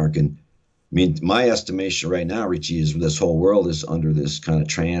Project Monarch. And I mean, my estimation right now, Richie, is this whole world is under this kind of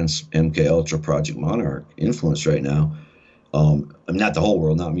trans MK Ultra Project Monarch influence right now. I mean, not the whole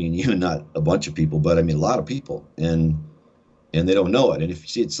world, not me and you, not a bunch of people, but I mean, a lot of people, and they don't know it. And if you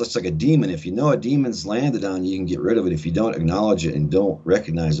see, it's just like a demon. If you know a demon's landed on you, you can get rid of it. If you don't acknowledge it and don't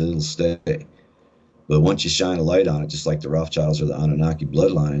recognize it, it'll stay. But once you shine a light on it, just like the Rothschilds or the Annunaki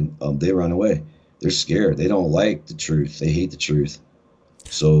bloodline, they run away. They're scared. They don't like the truth. They hate the truth.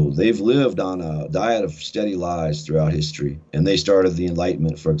 So they've lived on a diet of steady lies throughout history. And they started the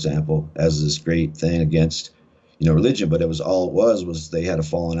Enlightenment, for example, as this great thing against religion, but it was they had a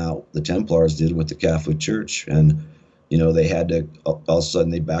falling out. The Templars did with the Catholic Church, and they had to. All of a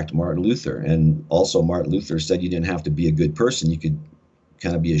sudden, they backed Martin Luther, and also Martin Luther said you didn't have to be a good person. You could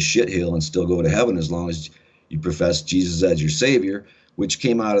kind of be a shithill and still go to heaven as long as you profess Jesus as your savior, which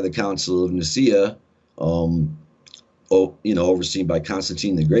came out of the Council of Nicaea, overseen by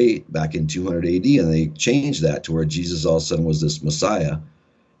Constantine the Great back in 200 AD, and they changed that to where Jesus all of a sudden was this Messiah,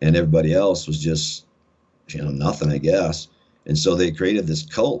 and everybody else was just nothing, I guess. And so they created this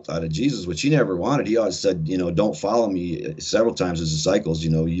cult out of Jesus, which he never wanted. He always said, don't follow me several times as disciples.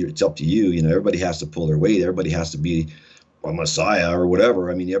 It's up to you. Everybody has to pull their weight. Everybody has to be a Messiah or whatever.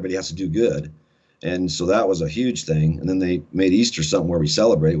 I mean, everybody has to do good. And so that was a huge thing. And then they made Easter something where we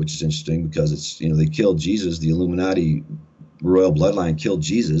celebrate, which is interesting because it's, they killed Jesus. The Illuminati royal bloodline killed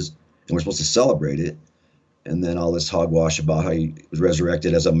Jesus, and we're supposed to celebrate it. And then all this hogwash about how he was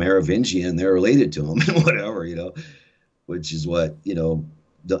resurrected as a Merovingian, they're related to him and whatever, which is what,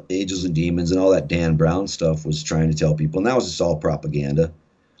 the angels and demons and all that Dan Brown stuff was trying to tell people. And that was just all propaganda.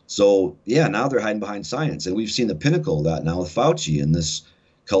 So, now they're hiding behind science. And we've seen the pinnacle of that now with Fauci and this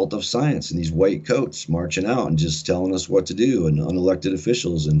cult of science and these white coats marching out and just telling us what to do, and unelected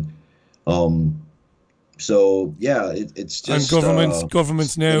officials. And it's just. And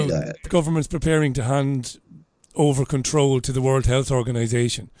governments preparing to hand over control to the World Health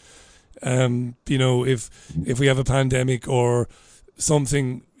Organization. If we have a pandemic or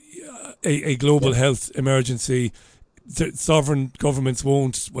something, a global health emergency, sovereign governments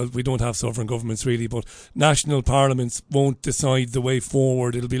won't, we don't have sovereign governments really, but national parliaments won't decide the way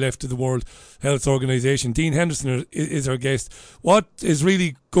forward. It'll be left to the World Health Organization. Dean Henderson is our guest. What is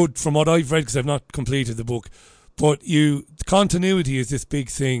really good from what I've read, because I've not completed the book, but continuity is this big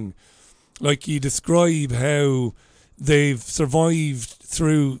thing. Like, you describe how they've survived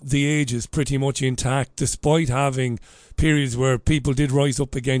through the ages pretty much intact, despite having periods where people did rise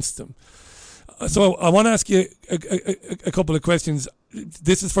up against them. So I want to ask you a couple of questions.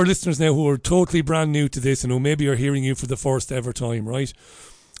 This is for listeners now who are totally brand new to this and who maybe are hearing you for the first ever time, right?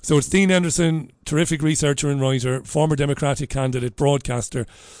 So it's Dean Henderson, terrific researcher and writer, former Democratic candidate, broadcaster,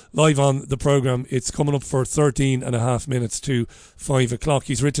 live on the programme. It's coming up for 13 and a half minutes to 5 o'clock.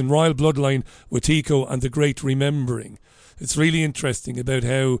 He's written Royal Bloodline, Wetiko and the Great Remembering. It's really interesting about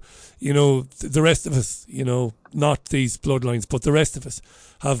how, the rest of us, not these bloodlines, but the rest of us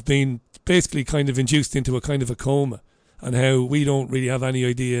have been basically kind of induced into a kind of a coma, and how we don't really have any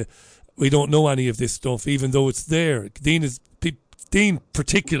idea, we don't know any of this stuff, even though it's there. Dean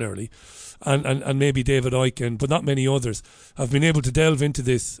particularly, and maybe David Icke, but not many others, have been able to delve into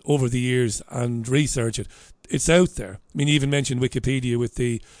this over the years and research it. It's out there. I mean, you even mentioned Wikipedia with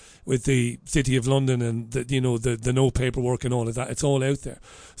the City of London and the no paperwork and all of that. It's all out there.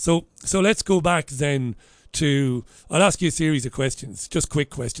 So let's go back then to, I'll ask you a series of questions, just quick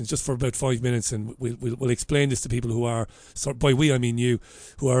questions, just for about 5 minutes, and we'll explain this to people who are, by we I mean you,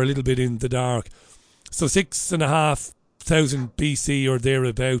 who are a little bit in the dark. So 6,500 BC or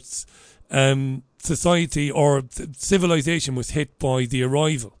thereabouts, society or civilization was hit by the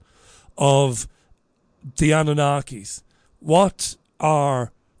arrival of the Anunnakis. What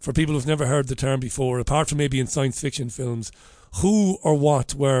are, for people who've never heard the term before, apart from maybe in science fiction films, who or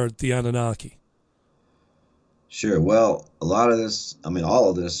what were the Anunnaki? Sure. Well, a lot of this, I mean, all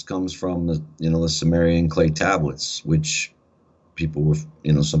of this comes from the Sumerian clay tablets, which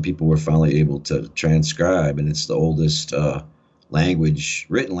some people were finally able to transcribe, and it's the oldest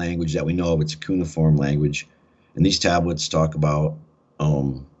written language that we know of. It's a cuneiform language, and these tablets talk about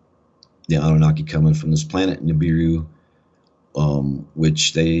the Anunnaki coming from this planet Nibiru,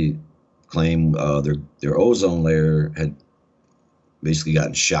 which they claim their ozone layer had basically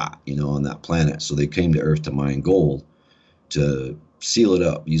gotten shot, on that planet. So they came to Earth to mine gold to seal it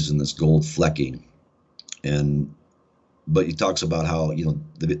up using this gold flecking. But he talks about how,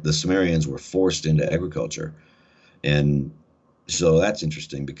 the Sumerians were forced into agriculture. And so that's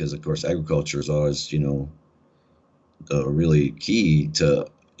interesting because, of course, agriculture is always, really key to,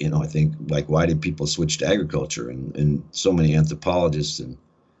 I think, like, why did people switch to agriculture? And so many anthropologists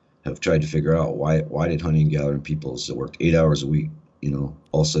have tried to figure out why did hunting and gathering peoples that worked 8 hours a week,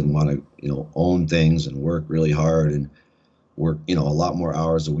 all of a sudden want to, own things and work really hard and work, a lot more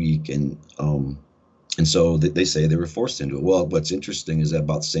hours a week. And so they say they were forced into it. Well, what's interesting is that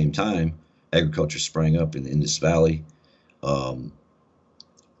about the same time, agriculture sprang up in the Indus Valley.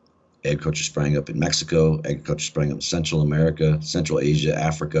 Agriculture sprang up in Mexico. Agriculture sprang up in Central America, Central Asia,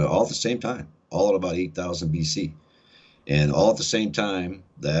 Africa, all at the same time, all at about 8,000 BC. And all at the same time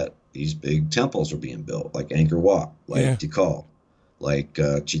that these big temples were being built, like Angkor Wat, like Tikal, like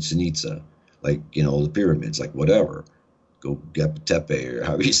Chichen Itza, like, the pyramids, like whatever, Göbekli Tepe, or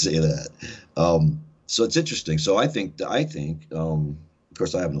however you say that. So it's interesting. So I think, of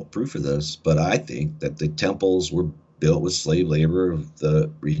course, I have no proof of this, but I think that the temples were built with slave labor of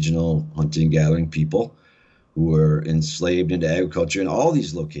the regional hunting and gathering people who were enslaved into agriculture in all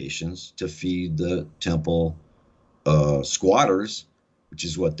these locations to feed the temple squatters, which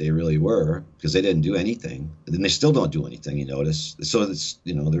is what they really were, because they didn't do anything. And then they still don't do anything, you notice. So it's,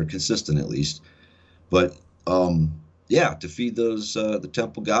 they're consistent at least. But to feed those the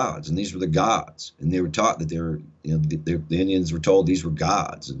temple gods, and these were the gods, and they were taught that they were, the Indians were told these were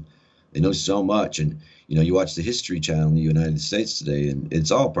gods, and they know so much. And you watch the History Channel in the United States today, and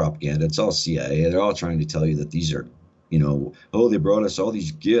it's all propaganda, it's all CIA. They're all trying to tell you that these are, they brought us all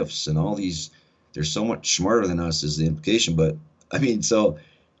these gifts and all these. They're so much smarter than us is the implication. But I mean, so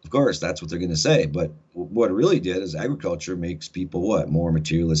of course that's what they're going to say. But what it really did is agriculture makes people more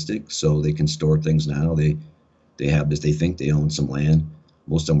materialistic, so they can store things now. They have this. They think they own some land.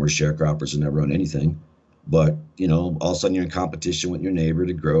 Most of them were sharecroppers and never owned anything. But all of a sudden you're in competition with your neighbor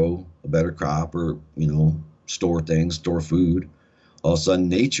to grow a better crop or store things, store food. All of a sudden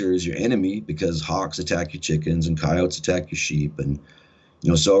nature is your enemy because hawks attack your chickens and coyotes attack your sheep. And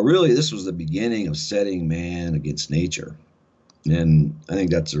so really this was the beginning of setting man against nature. And I think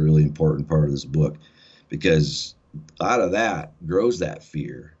that's a really important part of this book, because out of that grows that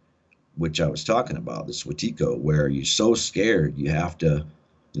fear, which I was talking about, this Wetiko, where you're so scared you have to,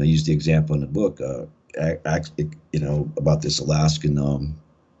 use the example in the book, about this Alaskan,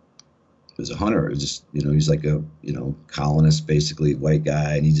 was a hunter. It was just, he's like a, colonist, basically, white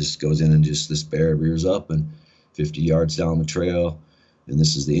guy, and he just goes in and just this bear rears up and 50 yards down the trail. And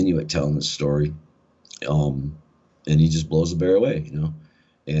this is the Inuit telling this story. And he just blows the bear away,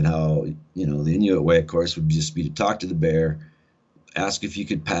 and how, the Inuit way, of course, would just be to talk to the bear, ask if you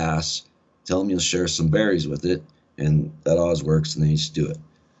could pass, tell him you'll share some berries with it, and that always works, and then you just do it.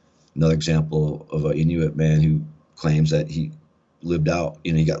 Another example of an Inuit man who claims that he lived out,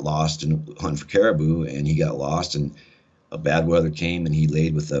 he got lost and hunting for caribou, and he got lost, and a bad weather came, and he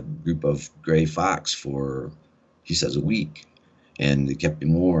laid with a group of gray fox for, he says, a week, and it kept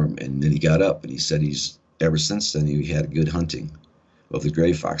him warm, and then he got up, and he said ever since then he had good hunting of the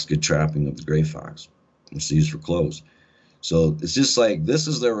gray fox, good trapping of the gray fox. It's used for clothes. So it's just like, this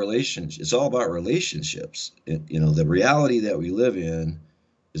is their relationship. It's all about relationships. The reality that we live in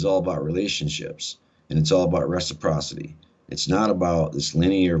is all about relationships, and it's all about reciprocity. It's not about this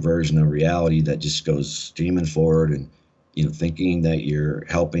linear version of reality that just goes streaming forward and, thinking that you're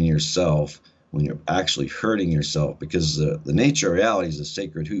helping yourself when you're actually hurting yourself, because the nature of reality is a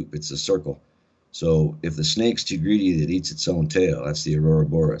sacred hoop. It's a circle. So if the snake's too greedy, it eats its own tail. That's the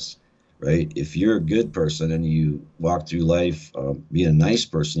Ouroboros, right? If you're a good person and you walk through life being a nice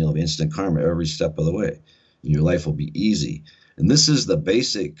person, you'll have instant karma every step of the way, and your life will be easy. And this is the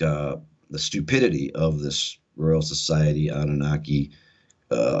basic, the stupidity of this Royal Society, Anunnaki,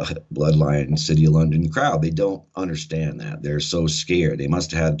 Bloodline, City of London crowd. They don't understand that. They're so scared. They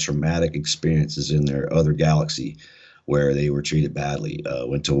must have had traumatic experiences in their other galaxy where they were treated badly,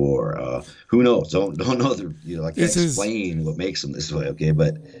 went to war. Who knows? Don't know. I can't explain what makes them this way. Okay,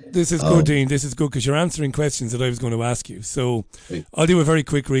 but this is good, Dean. This is good because you're answering questions that I was going to ask you. So I'll do a very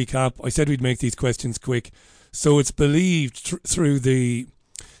quick recap. I said we'd make these questions quick. So it's believed through the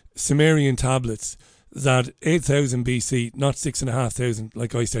Sumerian tablets that 8,000 BC, not 6,500,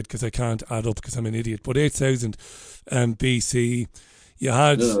 like I said, because I can't add up because I'm an idiot, but 8,000 BC, you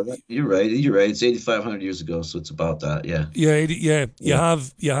had... No, you're right. It's 8,500 years ago, so it's about that, yeah.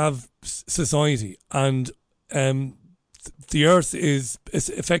 You have society, and the Earth is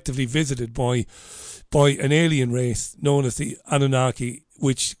effectively visited by an alien race known as the Annunaki,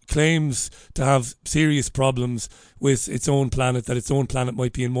 which claims to have serious problems with its own planet, that its own planet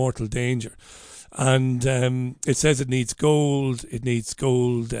might be in mortal danger. And it says it needs gold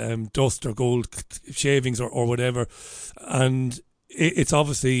dust or gold shavings or whatever. And it's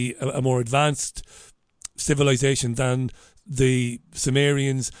obviously a more advanced civilization than the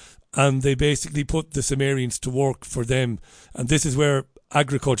Sumerians, and they basically put the Sumerians to work for them. And this is where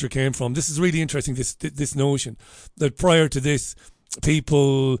agriculture came from. This is really interesting, this notion that prior to this,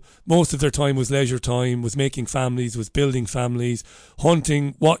 people, most of their time was leisure time, was making families, was building families,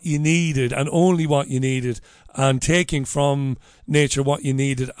 hunting what you needed and only what you needed, and taking from nature what you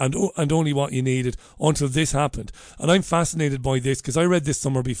needed and only what you needed until this happened. And I'm fascinated by this because I read this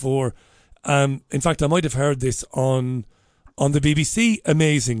somewhere before. In fact, I might have heard this on the BBC,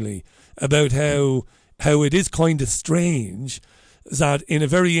 amazingly, about how it is kind of strange that in a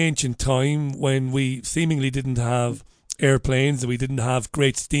very ancient time when we seemingly didn't have airplanes and we didn't have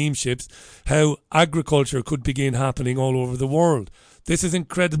great steamships, how agriculture could begin happening all over the world. This is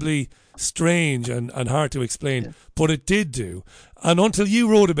incredibly strange and hard to explain, but it did do. And until you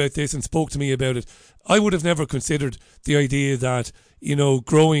wrote about this and spoke to me about it, I would have never considered the idea that,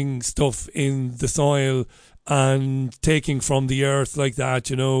 growing stuff in the soil and taking from the earth like that,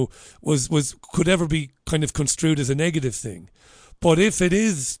 could ever be kind of construed as a negative thing. But if it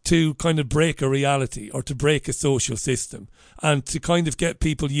is to kind of break a reality or to break a social system and to kind of get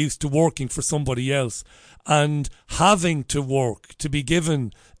people used to working for somebody else and having to work to be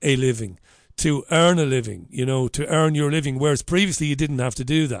given a living, to earn a living, to earn your living, whereas previously you didn't have to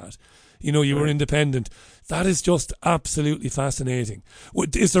do that. You were independent. That is just absolutely fascinating.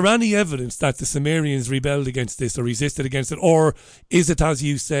 Is there any evidence that the Sumerians rebelled against this or resisted against it? Or is it, as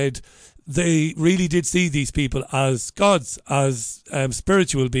you said, they really did see these people as gods, as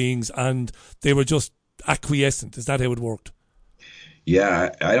spiritual beings, and they were just acquiescent? Is that how it worked?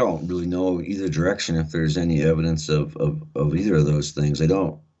 Yeah, I don't really know either direction if there's any evidence of either of those things. They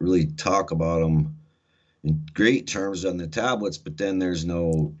don't really talk about them in great terms on the tablets, but then there's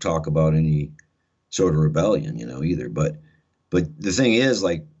no talk about any sort of rebellion, either. But the thing is,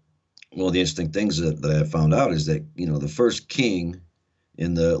 one of the interesting things that I found out is that, the first king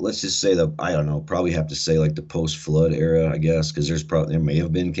in the, let's just say probably have to say the post-flood era, I guess, because there may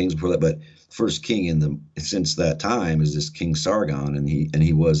have been kings before that, but the first king since that time is this King Sargon, and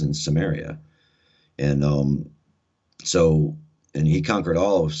he was in Sumeria. And and he conquered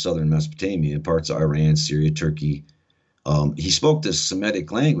all of southern Mesopotamia, parts of Iran, Syria, Turkey. He spoke this Semitic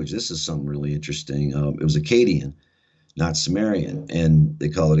language. This is something really interesting. It was Akkadian, not Sumerian, and they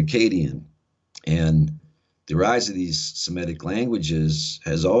call it Akkadian. And the rise of these Semitic languages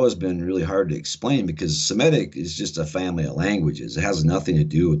has always been really hard to explain because Semitic is just a family of languages. It has nothing to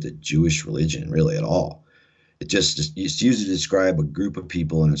do with the Jewish religion really at all. It's used to describe a group of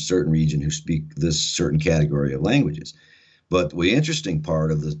people in a certain region who speak this certain category of languages. But the interesting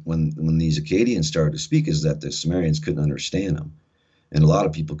part of when these Akkadians started to speak is that the Sumerians couldn't understand them. And a lot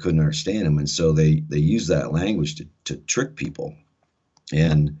of people couldn't understand them. And so they used that language to trick people.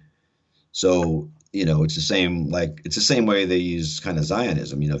 And so, it's the same way they use kind of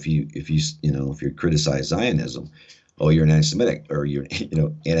Zionism. If you criticize Zionism, oh, you're an anti-Semitic or you're,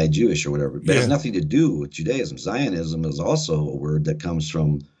 anti-Jewish or whatever. But it has nothing to do with Judaism. Zionism is also a word that comes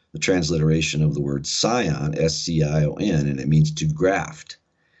from the transliteration of the word scion, S-C-I-O-N, and it means to graft.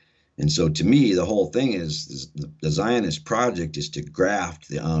 And so to me, the whole thing is the Zionist project is to graft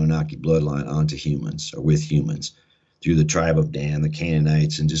the Anunnaki bloodline onto humans or with humans through the tribe of Dan, the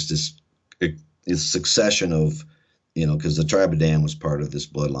Canaanites, and just this succession of, because the tribe of Dan was part of this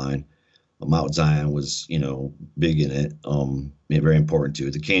bloodline. Mount Zion was, big in it, very important to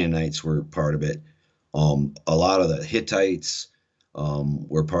it. The Canaanites were part of it. A lot of the Hittites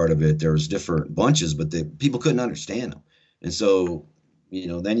were part of it. There was different bunches, but people couldn't understand them. And so,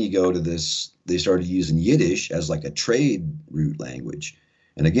 then you go to this, they started using Yiddish as a trade route language.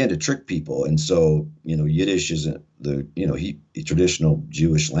 and again, to trick people. And so, Yiddish isn't the, traditional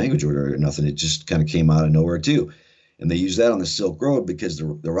Jewish language or nothing. It just kind of came out of nowhere too. And they used that on the Silk Road because the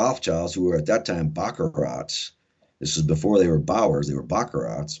Rothschilds, who were at that time Baccarats, this was before they were Bauers, they were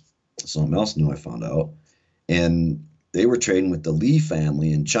Baccarats. Something else new I found out. And they were trading with the Li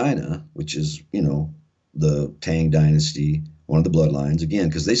family in China, which is, the Tang dynasty, one of the bloodlines, again,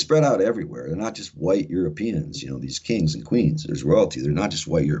 because they spread out everywhere. They're not just white Europeans, these kings and queens. There's royalty. They're not just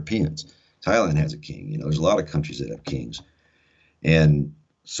white Europeans. Thailand has a king. There's a lot of countries that have kings. And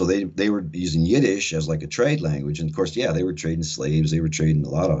so they were using Yiddish as like a trade language. And of course, they were trading slaves. They were trading a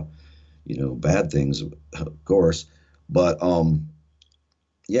lot of, bad things, of course. But so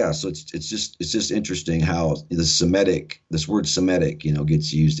it's just interesting how this word Semitic,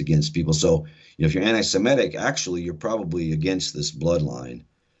 gets used against people. So, if you're anti-Semitic, actually, you're probably against this bloodline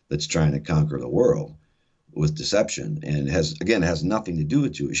that's trying to conquer the world with deception. And it has nothing to do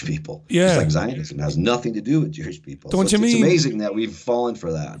with Jewish people. Yeah. Just like Zionism has nothing to do with Jewish people. Don't you mean? It's amazing that we've fallen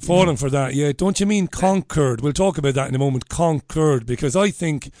for that. For that, yeah. Don't you mean conquered? We'll talk about that in a moment, conquered, because I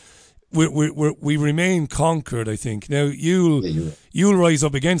think we remain conquered, I think. Now, you'll rise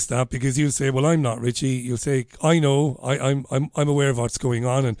up against that because you'll say, well, I'm not Richie. You'll say, I know, I'm aware of what's going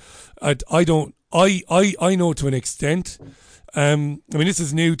on, and I know to an extent. This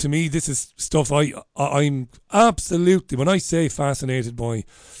is new to me. This is stuff I'm absolutely, when I say fascinated by,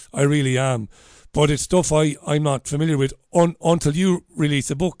 I really am. But it's stuff I'm not familiar with until you release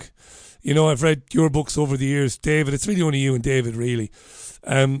a book. I've read your books over the years, David. It's really only you and David, really.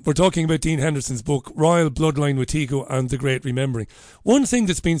 We're talking about Dean Henderson's book, Royal Bloodline, Wetiko and the Great Remembering. One thing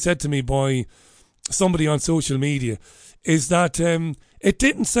that's been said to me by somebody on social media is that it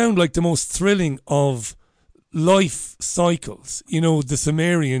didn't sound like the most thrilling of life cycles, the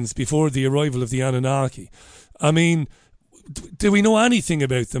Sumerians before the arrival of the Annunaki. Do we know anything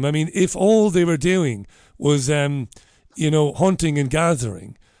about them? If all they were doing was, hunting and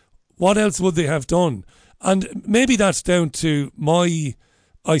gathering, what else would they have done? And maybe that's down to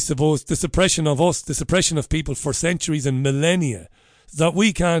I suppose, the suppression of us, the suppression of people for centuries and millennia, that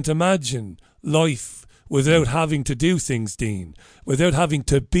we can't imagine life without having to do things, Dean, without having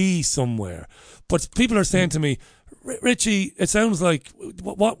to be somewhere. But people are saying to me, Richie, it sounds like,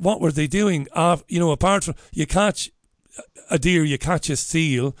 what were they doing? Apart from, you catch a deer, you catch a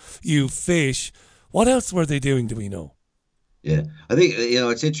seal, you fish. What else were they doing, do we know? Yeah, I think,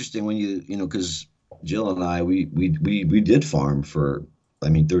 it's interesting when because Jill and I, we did farm for,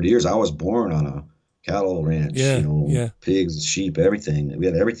 30 years. I was born on a cattle ranch, pigs, sheep, everything. We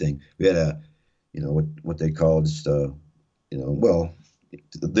had everything. We had what they called just, the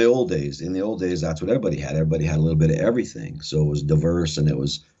old days. In the old days, that's what everybody had. Everybody had a little bit of everything. So it was diverse, and it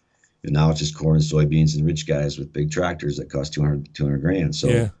was, now it's just corn and soybeans and rich guys with big tractors that cost 200 grand. So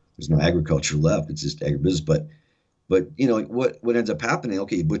there's no agriculture left. It's just agribusiness. But what ends up happening,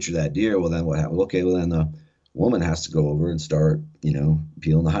 okay, you butcher that deer, well, then what happens? Okay, well, then the woman has to go over and start,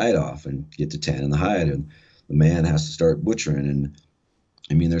 peeling the hide off and get to tanning the hide, and the man has to start butchering.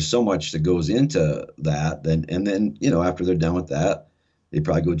 And there's so much that goes into that. And then, after they're done with that, they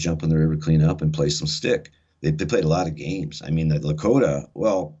probably go jump in the river, clean up, and play some stick. They played a lot of games. The Lakota,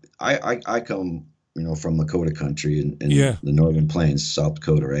 well, I come, from Lakota country in the Northern Plains, South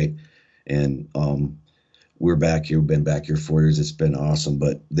Dakota, right? And we're back here. We've been back here 4 years. It's been awesome.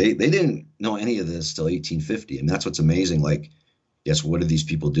 But they didn't know any of this till 1850. And that's what's amazing. Like, yes, what did these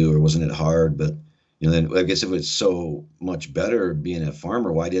people do? Or wasn't it hard? But, then I guess if it's so much better being a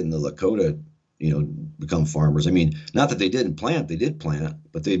farmer, why didn't the Lakota, become farmers? Not that they didn't plant. They did plant,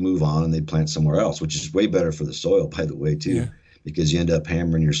 but they'd move on and they'd plant somewhere else, which is way better for the soil, by the way, too. Yeah. Because you end up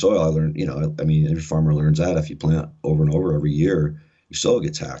hammering your soil. I learned, every farmer learns that if you plant over and over every year, your soil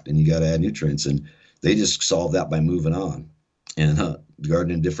gets hacked and you got to add nutrients. And they just solved that by moving on and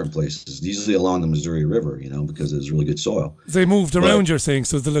gardening in different places, usually along the Missouri River, because it's really good soil. They moved around, you're saying.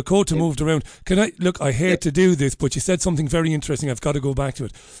 So the Lakota moved around. I hate to do this, but you said something very interesting. I've got to go back to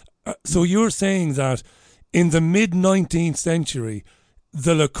it. So you're saying that in the mid-19th century,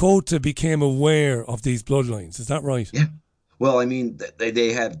 the Lakota became aware of these bloodlines. Is that right? Yeah. Well,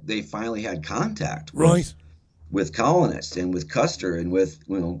 they finally had contact with colonists and with Custer and with,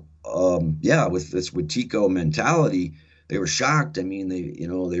 with this Wetiko mentality. They were shocked. They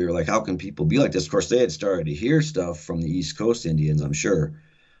were like, how can people be like this? Of course, they had started to hear stuff from the East Coast Indians, I'm sure,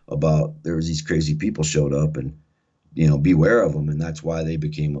 about there was these crazy people showed up and, beware of them. And that's why they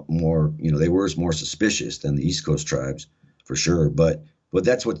became more, they were more suspicious than the East Coast tribes for sure. But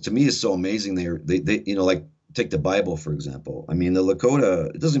that's what to me is so amazing. They like take the Bible, for example. The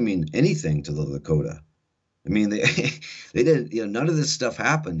Lakota, it doesn't mean anything to the Lakota. I mean, they they didn't, none of this stuff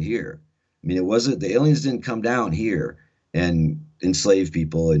happened here. I mean, it wasn't, the aliens didn't come down here and enslave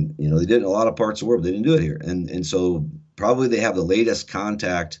people, and they did in a lot of parts of the world. They didn't do it here, and so probably they have the latest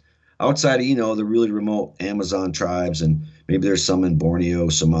contact outside of the really remote Amazon tribes, and maybe there's some in Borneo,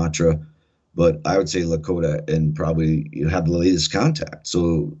 Sumatra, but I would say Lakota, and probably have the latest contact.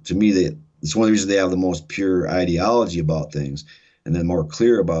 So to me, it's one of the reasons they have the most pure ideology about things, and then more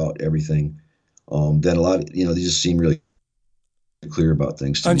clear about everything than a lot of, they just seem really clear about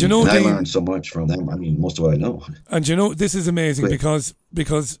things to and me. And I learned so much from them. I mean, most of what I know. And this is amazing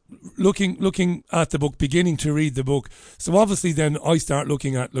because looking at the book, beginning to read the book, so obviously then I start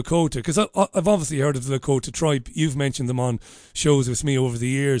looking at Lakota, because I've obviously heard of the Lakota tribe. You've mentioned them on shows with me over the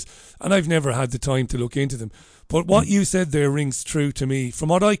years, and I've never had the time to look into them. But what you said there rings true to me. From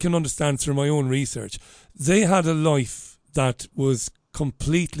what I can understand through my own research, they had a life that was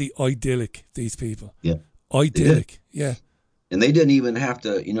completely idyllic, these people. Yeah. Idyllic, yeah. And they didn't even have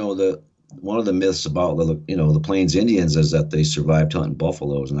to, one of the myths about the Plains Indians is that they survived hunting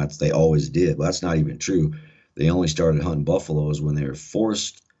buffaloes, and they always did. Well, that's not even true. They only started hunting buffaloes when they were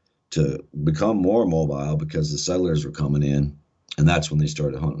forced to become more mobile because the settlers were coming in, and that's when they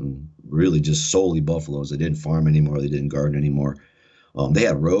started hunting really just solely buffaloes. They didn't farm anymore. They didn't garden anymore. They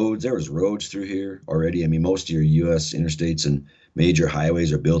had roads. There was roads through here already. I mean, most of your U.S. interstates and major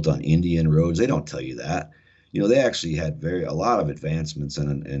highways are built on Indian roads. They don't tell you that. They actually had a lot of advancements,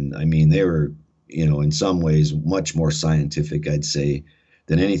 and I mean, they were, in some ways much more scientific, I'd say,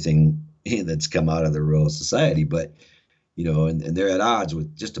 than anything that's come out of the Royal Society. But, and they're at odds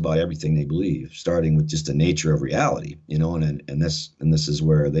with just about everything they believe, starting with just the nature of reality, and this is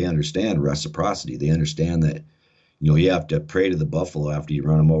where they understand reciprocity. They understand that, you have to pray to the buffalo after you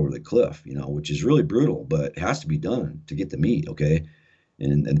run them over the cliff, which is really brutal, but it has to be done to get the meat. Okay.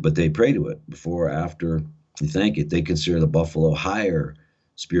 But they pray to it before, after. You thank it. They consider the buffalo higher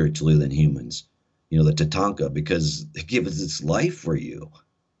spiritually than humans, the Tatanka, because it gives its life for you,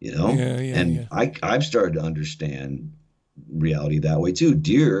 I've started to understand reality that way too.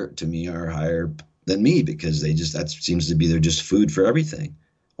 Deer to me are higher than me because that seems to be, they're just food for everything.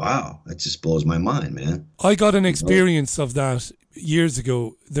 Wow. That just blows my mind, man. I got an experience of that years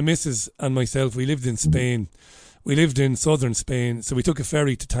ago. The missus and myself, we lived in Spain. We lived in southern Spain. So we took a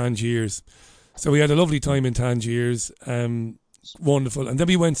ferry to Tangiers. So we had a lovely time in Tangiers, wonderful. And then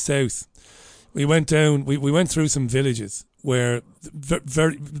we went south. We went down, we went through some villages where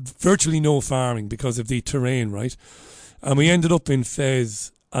virtually no farming because of the terrain, right? And we ended up in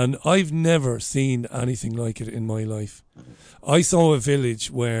Fez, and I've never seen anything like it in my life. I saw a village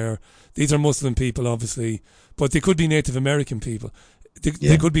where, these are Muslim people obviously, but they could be Native American people.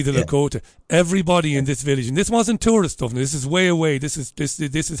 They could be the Lakota. Everybody in this village, and this wasn't tourist stuff. This is way away. This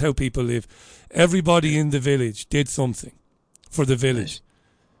is how people live. Everybody in the village did something for the village.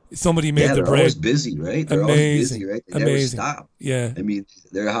 Somebody made the bread. They're always busy, right? They're always busy, right? They never stop. Yeah. I mean,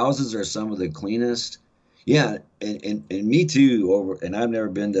 their houses are some of the cleanest. Yeah, and me too. And I've never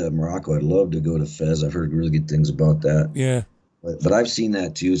been to Morocco. I'd love to go to Fez. I've heard really good things about that. Yeah. But I've seen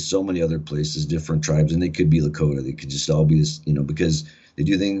that too. So many other places, different tribes, and they could be Lakota. They could just all be this, because they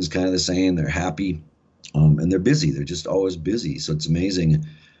do things kind of the same. They're happy, and they're busy. They're just always busy. So it's amazing.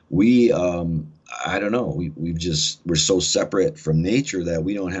 We, I don't know. We're so separate from nature that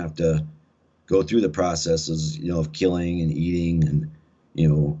we don't have to go through the processes, of killing and eating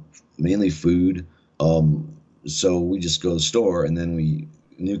and, mainly food. So we just go to the store and then we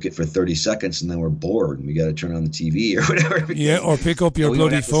nuke it for 30 seconds and then we're bored and we got to turn on the TV or whatever. Yeah, or pick up your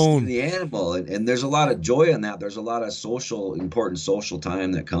bloody phone. The animal, and there's a lot of joy in that. There's a lot of important social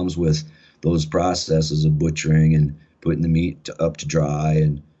time that comes with those processes of butchering and putting the meat up to dry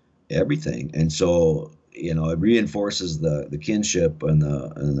and everything. And so, it reinforces the kinship and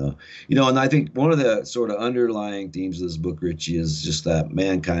and I think one of the sort of underlying themes of this book, Richie, is just that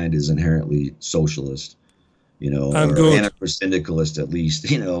mankind is inherently socialist. Or anarcho-syndicalist at least,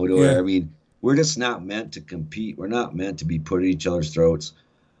 I mean, we're just not meant to compete. We're not meant to be put at each other's throats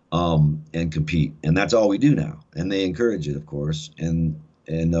and compete. And that's all we do now. And they encourage it, of course. And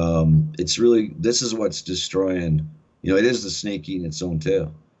it's really, this is what's destroying, it is the snake eating its own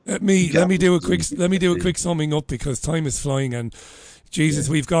tail. Let me do a quick summing up because time is flying and Jesus,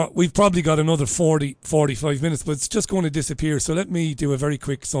 we've probably got another 45 minutes, but it's just going to disappear. So let me do a very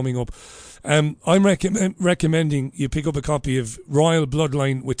quick summing up. I'm recommending you pick up a copy of Royal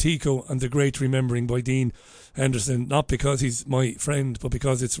Bloodline, Wetiko and the Great Remembering by Dean Henderson, not because he's my friend, but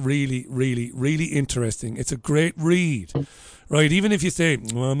because it's really, really, really interesting. It's a great read. Right, even if you say,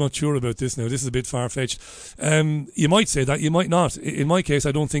 well, I'm not sure about this now, this is a bit far-fetched. You might say that, you might not. In my case,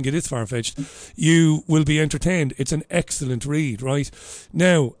 I don't think it is far-fetched. You will be entertained. It's an excellent read, right?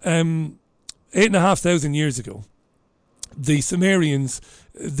 Now, 8,500 years ago, the Sumerians,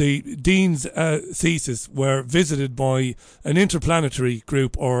 the Dean's thesis, were visited by an interplanetary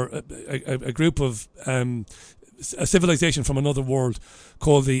group, or a group of a civilization from another world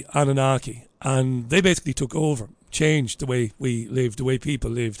called the Annunaki. And they basically took over, changed the way we lived, the way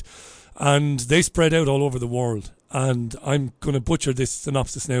people lived, and they spread out all over the world. And I'm going to butcher this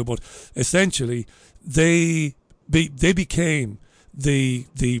synopsis now, but essentially they became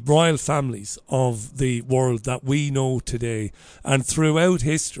the royal families of the world that we know today. And throughout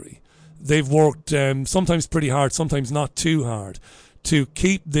history, they've worked sometimes pretty hard, sometimes not too hard, to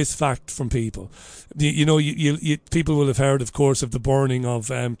keep this fact from people. People will have heard, of course, of the burning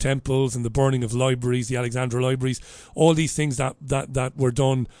of temples and the burning of libraries, the Alexandra libraries, all these things that were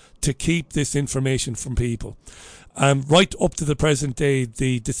done to keep this information from people. Right up to the present day,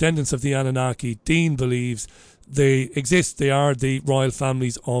 the descendants of the Annunaki, Dean believes they exist. They are the royal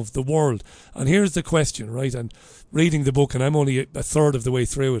families of the world. And here's the question, right? And reading the book, and I'm only a third of the way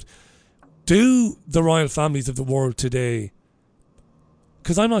through it, do the royal families of the world today,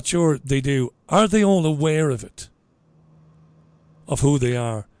 because I'm not sure they do, are they all aware of it? Of who they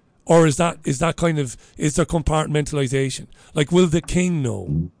are? Or is there compartmentalization? Like, will the king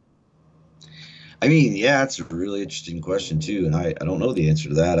know? I mean, yeah, it's a really interesting question too, and I don't know the answer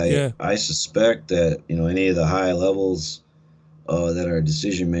to that. I suspect that, any of the high levels that are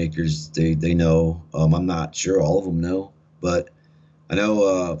decision makers, they know. I'm not sure all of them know, but I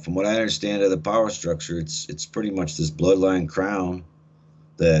know from what I understand of the power structure, it's pretty much this bloodline crown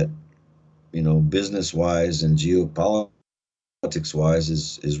that, business wise and geopolitics wise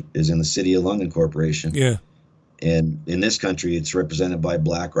is in the City of London Corporation. Yeah. And in this country, it's represented by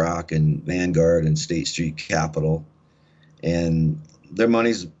BlackRock and Vanguard and State Street Capital. And their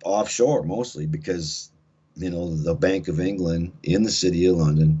money's offshore mostly because, the Bank of England in the City of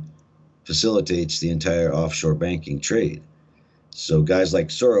London facilitates the entire offshore banking trade. So guys like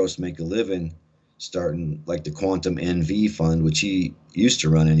Soros make a living starting like the Quantum NV Fund, which he used to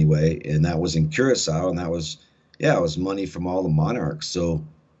run anyway, and that was in Curacao, and that was, it was money from all the monarchs. So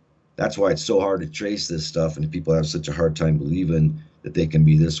that's why it's so hard to trace this stuff, and people have such a hard time believing that they can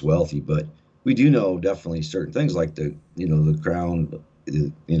be this wealthy. But we do know definitely certain things, like the crown,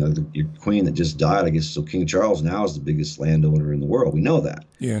 your queen that just died, I guess. So King Charles now is the biggest landowner in the world. We know that.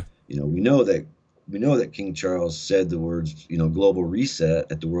 Yeah. We know that King Charles said the words, global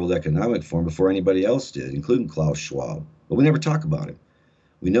reset at the World Economic Forum before anybody else did, including Klaus Schwab. But we never talk about it.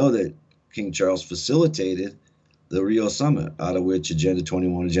 We know that King Charles facilitated the Rio Summit, out of which Agenda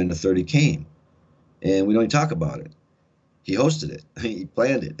 21, Agenda 30 came. And we don't even talk about it. He hosted it. He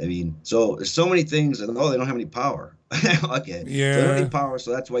planned it. I mean, so there's so many things. And, they don't have any power. Okay. Yeah. So they don't have any power,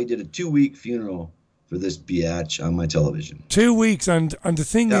 so that's why he did a 2-week funeral for this biatch on my television. 2 weeks, and the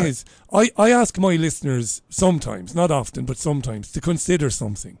thing is, I ask my listeners sometimes, not often, but sometimes, to consider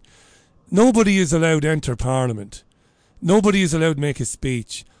something. Nobody is allowed to enter Parliament. Nobody is allowed to make a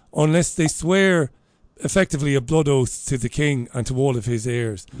speech unless they swear effectively a blood oath to the king and to all of his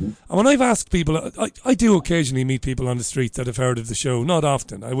heirs. Mm-hmm. And when I've asked people, I do occasionally meet people on the street that have heard of the show, not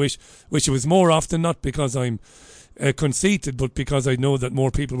often. I wish it was more often, not because I'm conceited, but because I know that more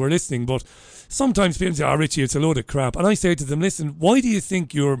people were listening. But sometimes people say, Richie, it's a load of crap. And I say to them, listen, why do you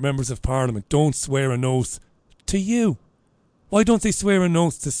think your members of Parliament don't swear an oath to you? Why don't they swear an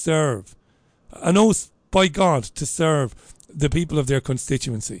oath to serve? An oath by God to serve the people of their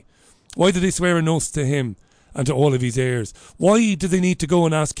constituency? Why do they swear an oath to him and to all of his heirs? Why do they need to go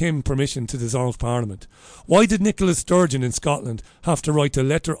and ask him permission to dissolve Parliament? Why did Nicola Sturgeon in Scotland have to write a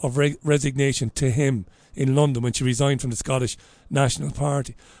letter of resignation to him in London when she resigned from the Scottish National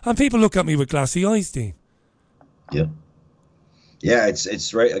Party? And people look at me with glassy eyes, Dean. Yeah. Yeah,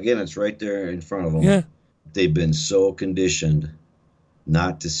 it's right. Again, it's right there in front of them. Yeah. They've been so conditioned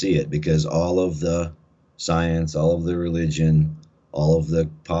not to see it because all of the science, all of the religion, all of the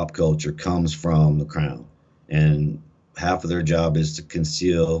pop culture comes from the crown. And half of their job is to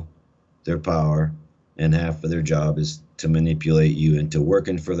conceal their power, and half of their job is to manipulate you into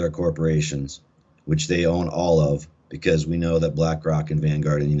working for their corporations, which they own all of, because we know that BlackRock and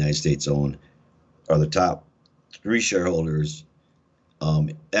Vanguard in the United States are the top 3 shareholders,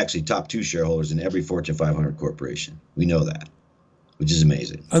 actually top 2 shareholders in every Fortune 500 corporation. We know that. which is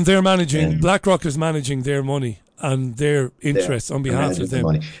amazing. And they're managing, BlackRock is managing their money and their interests on behalf of them.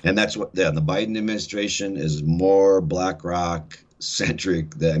 Money. And that's what the Biden administration is more BlackRock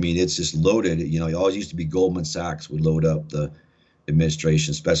centric. I mean, it's just loaded. You know, it always used to be Goldman Sachs would load up the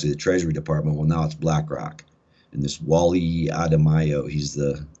administration, especially the Treasury Department. Well, now it's BlackRock. And this Wally Ademayo, he's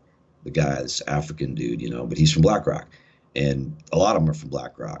the guy, this African dude, you know, but he's from BlackRock. And a lot of them are from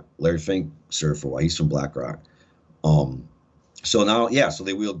BlackRock. Larry Fink served for a while. He's from BlackRock. So now, so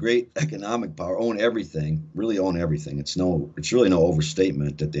they wield great economic power, own everything, really own everything. It's really no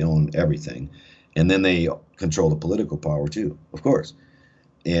overstatement that they own everything. And then they control the political power too, of course.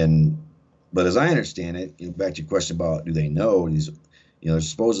 But as I understand it, back to your question about do they know,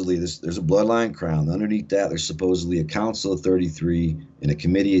 supposedly there's a bloodline crown. Underneath that, there's supposedly a council of 33 and a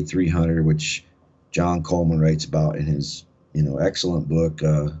committee of 300, which John Coleman writes about in his, excellent book,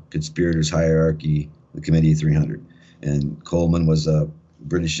 Conspirators' Hierarchy, the Committee of 300. And Coleman was a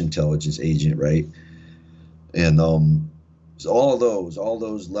British intelligence agent, right? And so all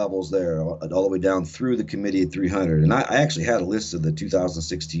those levels there, all the way down through the Committee of 300. And I actually had a list of the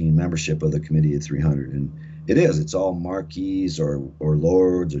 2016 membership of the Committee of 300, and it's all marquises or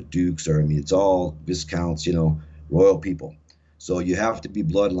lords or dukes, it's all viscounts, royal people. So you have to be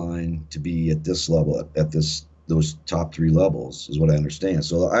bloodline to be at this level, those top three levels, is what I understand.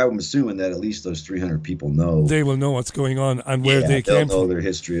 So I'm assuming that at least those 300 people know. They will know what's going on and where they came from. They'll know their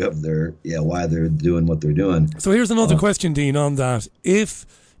history of why they're doing what they're doing. So here's another question, Dean, on that. If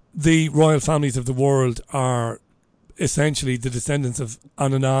the royal families of the world are essentially the descendants of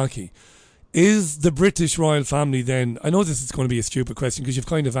Annunaki, is the British royal family then, I know this is going to be a stupid question because you've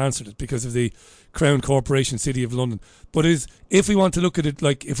kind of answered it because of the Crown Corporation City of London, but if we want to look at it,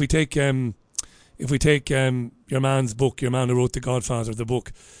 like if we take your man's book, your man who wrote The Godfather, the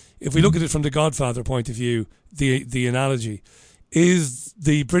book, if we look at it from the Godfather point of view, the analogy, is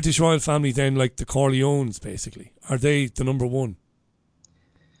the British royal family then like the Corleones, basically? Are they the number one?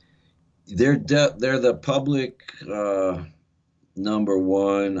 They're the public number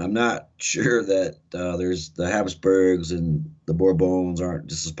one. I'm not sure that there's the Habsburgs and the Bourbons aren't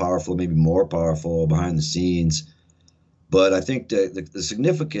just as powerful, maybe more powerful behind the scenes. But I think that the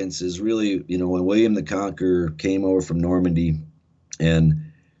significance is really, when William the Conqueror came over from Normandy, and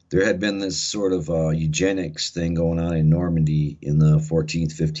there had been this sort of eugenics thing going on in Normandy in the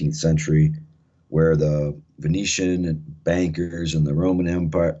 14th, 15th century, where the Venetian bankers and the Roman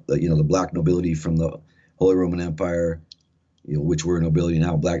Empire, the black nobility from the Holy Roman Empire, which were nobility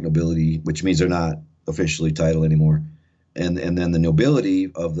now, black nobility, which means they're not officially titled anymore. And then the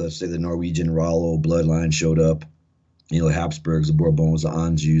nobility of the Norwegian Rollo bloodline showed up. The Habsburgs, the Bourbons, the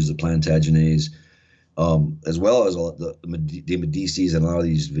Anjous, the Plantagenets, as well as the Medicis and a lot of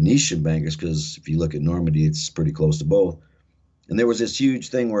these Venetian bankers, because if you look at Normandy, it's pretty close to both. And there was this huge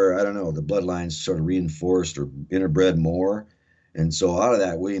thing where, the bloodlines sort of reinforced or interbred more. And so out of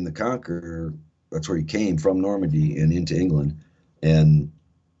that, William the Conqueror, that's where he came from, Normandy and into England. And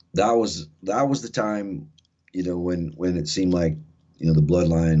that was the time, when it seemed like, the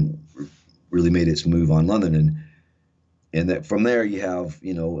bloodline really made its move on London. And that from there you have,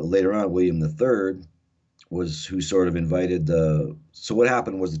 later on, William III was who sort of invited so what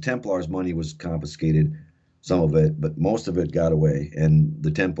happened was the Templars' money was confiscated, some of it, but most of it got away. And the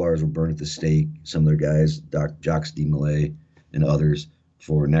Templars were burned at the stake, some of their guys, Jacques de Molay and others,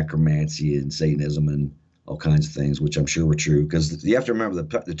 for necromancy and Satanism and all kinds of things, which I'm sure were true. Because you have to remember,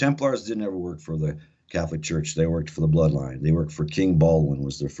 the Templars didn't ever work for the Catholic Church. They worked for the bloodline. They worked for King Baldwin,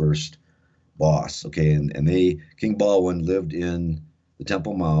 was their first boss. Okay, and King Baldwin lived in the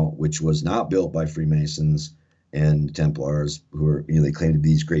Temple Mount, which was not built by Freemasons and Templars, who were, they claimed to be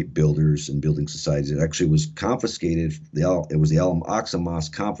these great builders and building societies. It actually was confiscated. It was the Al-Aqsa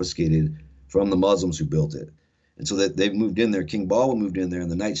Mosque confiscated from the Muslims who built it. And so that they moved in there. King Baldwin moved in there,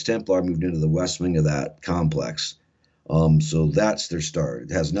 and the Knights Templar moved into the west wing of that complex. So that's their start.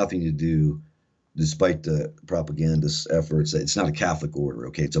 It has nothing to do, despite the propagandist efforts, it's not a Catholic order,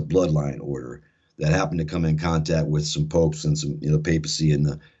 okay? It's a bloodline order that happened to come in contact with some popes and some, papacy and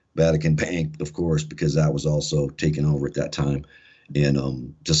the Vatican Bank, of course, because that was also taken over at that time.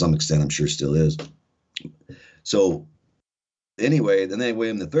 And to some extent, I'm sure still is. So anyway, then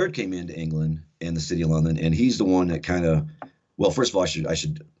William III came into England and the city of London, and he's the one that kind of, well, first of all, I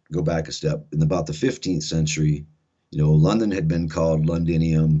should go back a step. In about the 15th century, London had been called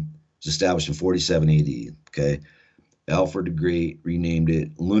Londinium. It was established in 47 AD, okay? Alfred the Great renamed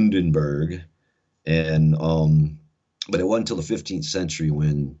it Lundenburg, and but it wasn't until the 15th century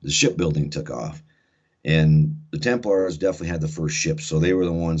when the shipbuilding took off. And the Templars definitely had the first ships, so they were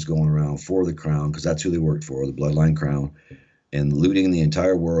the ones going around for the crown, because that's who they worked for, the bloodline crown, and looting the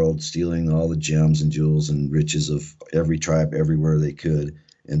entire world, stealing all the gems and jewels and riches of every tribe everywhere they could,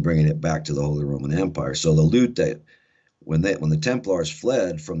 and bringing it back to the Holy Roman Empire. So the loot that when the Templars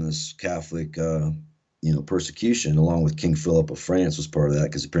fled from this Catholic persecution, along with King Philip of France was part of that,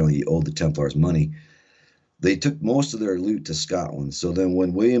 because apparently he owed the Templars money. They took most of their loot to Scotland. So then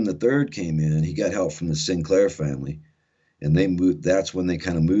when William III came in, he got help from the Sinclair family, and they moved. That's when they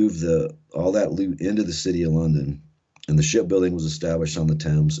kind of moved all that loot into the city of London. And the shipbuilding was established on the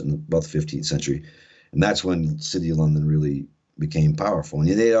Thames in about the 15th century. And that's when the city of London really became powerful. And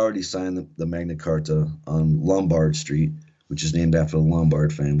they had already signed the Magna Carta on Lombard Street, which is named after the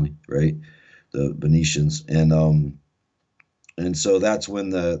Lombard family, right? The Venetians. And so that's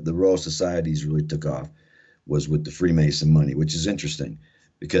when the Royal Societies really took off, was with the Freemason money, which is interesting.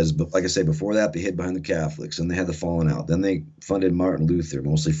 Because, like I say, before that, they hid behind the Catholics, and they had the falling out. Then they funded Martin Luther,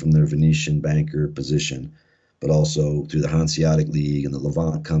 mostly from their Venetian banker position, but also through the Hanseatic League and the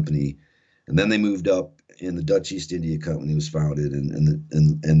Levant Company. And then they moved up, and the Dutch East India Company was founded,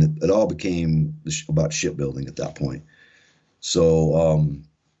 and it all became about shipbuilding at that point. So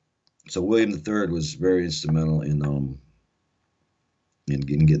William III was very instrumental in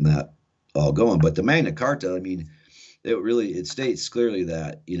getting that all going. But the Magna Carta, I mean, it states clearly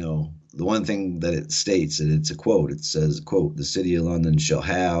that, the one thing that it states, and it's a quote, it says, quote, "The city of London shall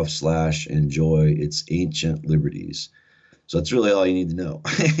have / enjoy its ancient liberties." So that's really all you need to know.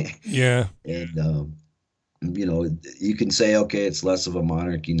 Yeah. And, you can say, okay, it's less of a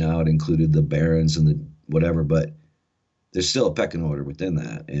monarchy now. It included the barons and the whatever, but there's still a pecking order within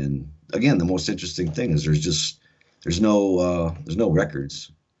that. And again, the most interesting thing is there's no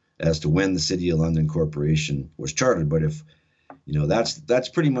records as to when the City of London Corporation was chartered. But if, that's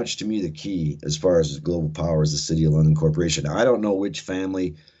pretty much to me the key as far as global power is the City of London Corporation. Now, I don't know which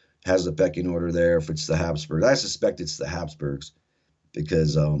family has the pecking order there, if it's the Habsburgs. I suspect it's the Habsburgs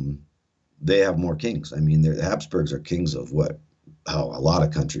because they have more kings. I mean, the Habsburgs are kings of a lot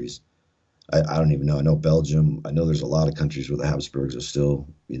of countries. I don't even know. I know Belgium. I know there's a lot of countries where the Habsburgs are still,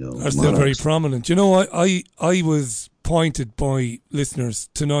 are still very prominent. I was pointed by listeners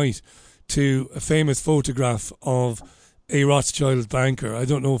tonight to a famous photograph of a Rothschild banker. I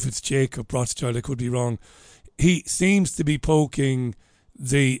don't know if it's Jacob Rothschild. I could be wrong. He seems to be poking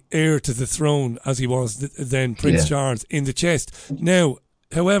the heir to the throne, as he was then, Prince Charles, in the chest. Now,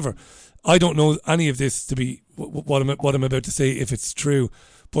 however, I don't know any of this to be what I'm about to say, if it's true.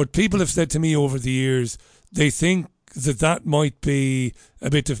 But people have said to me over the years, they think that might be a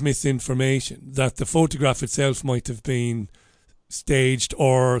bit of misinformation, that the photograph itself might have been staged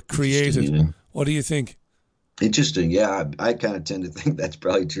or created. Yeah. What do you think? Interesting. Yeah, I kind of tend to think that's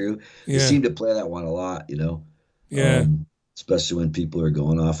probably true. Yeah. They seem to play that one a lot, Yeah. Especially when people are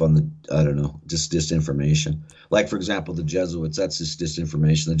going off on just disinformation. Like, for example, the Jesuits, that's just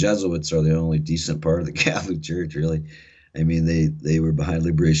disinformation. The Jesuits are the only decent part of the Catholic Church, really. I mean, they were behind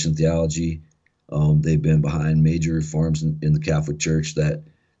liberation theology. They've been behind major reforms in the Catholic Church that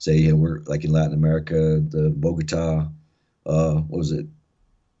say, we're like in Latin America, the Bogota, what was it?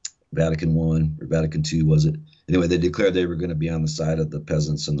 Vatican I or Vatican II, was it? Anyway, they declared they were going to be on the side of the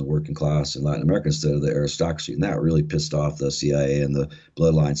peasants and the working class in Latin America instead of the aristocracy. And that really pissed off the CIA and the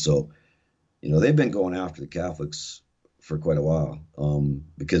Bloodline. So, they've been going after the Catholics for quite a while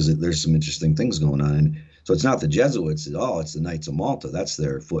because there's some interesting things going on. And so it's not the Jesuits at all. It's the Knights of Malta. That's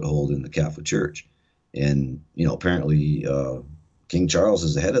their foothold in the Catholic Church. And, apparently King Charles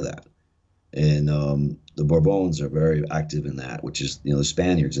is the head of that. And the Bourbons are very active in that, which is, the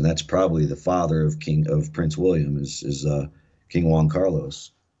Spaniards. And that's probably the father of Prince William is King Juan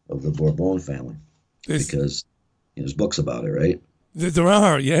Carlos of the Bourbon family. Because there's books about it, right? There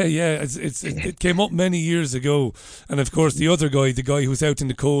are, yeah. It came up many years ago. And of course, the other guy, the guy who's out in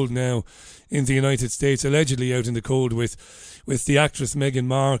the cold now in the United States, allegedly out in the cold with the actress Meghan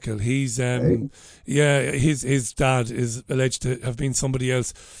Markle. He's, his dad is alleged to have been somebody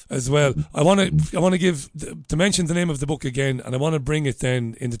else as well. I want to mention the name of the book again, and I want to bring it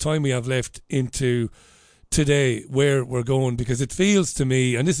then in the time we have left into today where we're going, because it feels to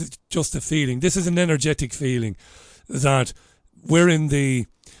me, and this is just a feeling, this is an energetic feeling, that we're in the,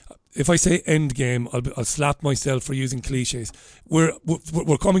 if I say end game, I'll slap myself for using cliches. We're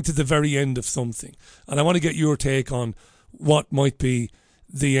coming to the very end of something, and I want to get your take on what might be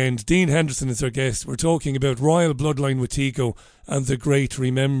the end. Dean Henderson is our guest. We're talking about Royal Bloodline Wetiko and the Great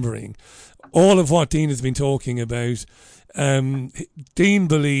Remembering. All of what Dean has been talking about, Dean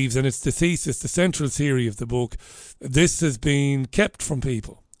believes, and it's the thesis, the central theory of the book, this has been kept from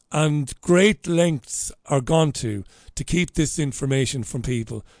people And great lengths are gone to keep this information from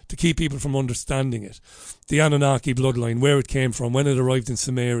people, to keep people from understanding it. The Annunaki bloodline, where it came from, when it arrived in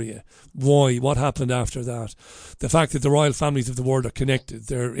Sumeria, why, what happened after that. The fact that the royal families of the world are connected,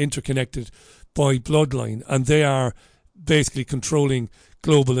 they're interconnected by bloodline, and they are basically controlling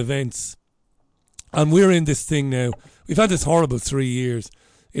global events. And we're in this thing now. We've had this horrible 3 years.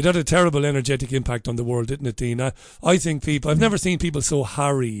 It had a terrible energetic impact on the world, didn't it, Dean? I think I've never seen people so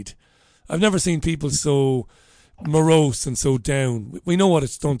harried. I've never seen people so morose and so down. We know what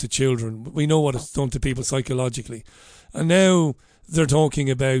it's done to children. We know what it's done to people psychologically. And now they're talking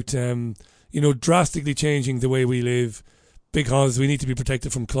about, drastically changing the way we live because we need to be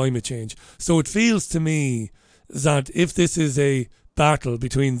protected from climate change. So it feels to me that if this is a battle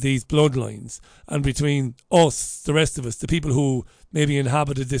between these bloodlines and between us, the rest of us, the people who maybe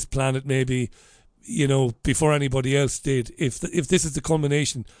inhabited this planet maybe, before anybody else did, if this is the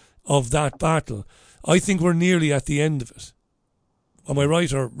culmination of that battle, I think we're nearly at the end of it. Am I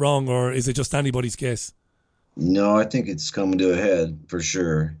right or wrong, or is it just anybody's guess? No, I think it's coming to a head for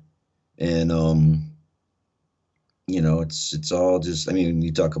sure. And, it's all just,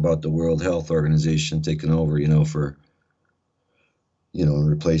 you talk about the World Health Organization taking over, for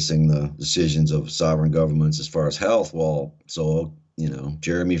replacing the decisions of sovereign governments as far as health. Well, so,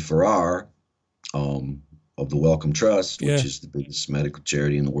 Jeremy Farrar of the Wellcome Trust, which is the biggest medical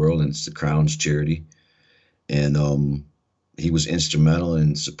charity in the world, and it's the Crown's charity. And he was instrumental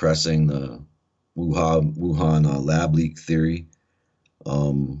in suppressing the Wuhan lab leak theory,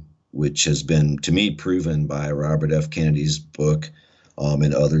 which has been, to me, proven by Robert F. Kennedy's book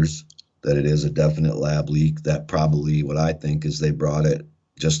and others, that it is a definite lab leak. That probably, what I think is, they brought it,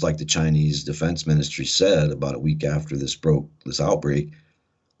 just like the Chinese Defense Ministry said about a week after this outbreak.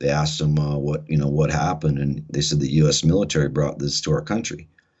 They asked them what happened, and they said the U.S. military brought this to our country.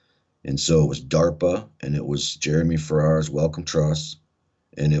 And so it was DARPA, and it was Jeremy Farrar's Wellcome Trust,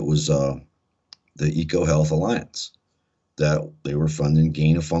 and it was the EcoHealth Alliance, that they were funding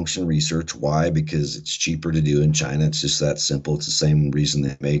gain-of-function research. Why? Because it's cheaper to do in China. It's just that simple. It's the same reason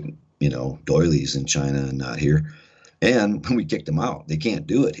they make doilies in China and not here. And we kicked them out. They can't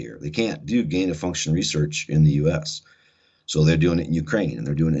do it here. They can't do gain-of-function research in the U.S. So they're doing it in Ukraine, and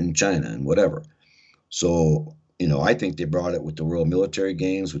they're doing it in China and whatever. So, I think they brought it with the World Military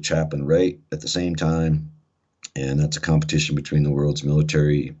Games, which happened right at the same time. And that's a competition between the world's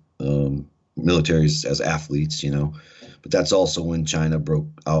militaries as athletes, But that's also when China broke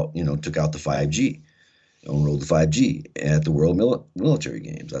out, took out the 5G, unrolled the 5G at the World Military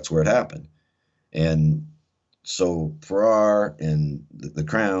Games. That's where it happened. And so Farrar and the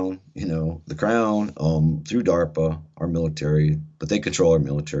Crown, through DARPA, our military, but they control our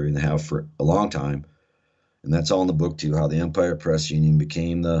military, and they have for a long time. And that's all in the book too, how the Empire Press Union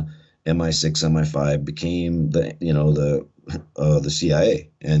became the MI6, MI5, became the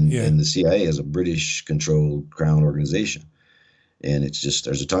CIA, and the CIA is a British-controlled Crown organization, and it's just,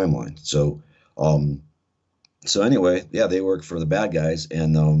 there's a timeline. So anyway, they work for the bad guys,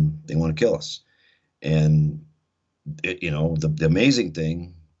 and they want to kill us. And the amazing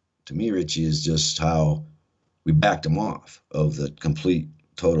thing to me, Richie, is just how we backed them off of the complete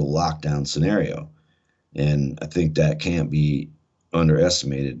total lockdown scenario. And I think that can't be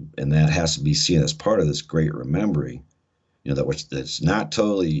underestimated, and that has to be seen as part of this great remembering, that's not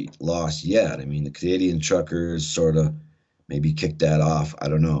totally lost yet. The Canadian truckers sort of maybe kicked that off. I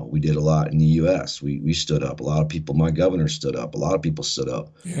don't know. We did a lot in the U.S. We stood up. A lot of people, my governor stood up. A lot of people stood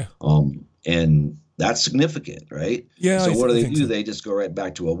up. Yeah. And that's significant, right? Yeah. So what do? So. They just go right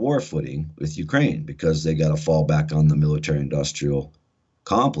back to a war footing with Ukraine, because they got to fall back on the military-industrial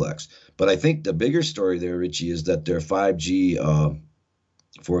complex. But I think the bigger story there, Richie, is that their 5G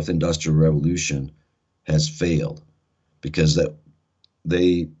fourth industrial revolution has failed, because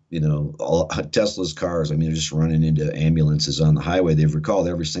all Tesla's cars, they're just running into ambulances on the highway. They've recalled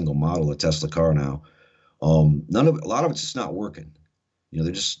every single model of Tesla car now. A lot of it's just not working.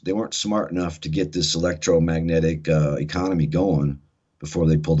 They weren't smart enough to get this electromagnetic economy going before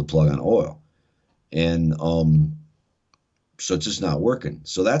they pulled the plug on oil. And so it's just not working.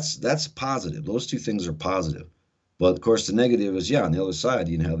 So that's positive. Those two things are positive. But of course, the negative is, on the other side,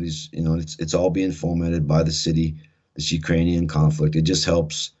 you have these, it's all being fomented by the city, this Ukrainian conflict. It just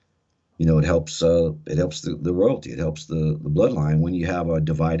helps, it helps the royalty. It helps the bloodline when you have a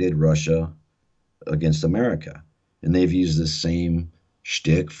divided Russia against America. And they've used this same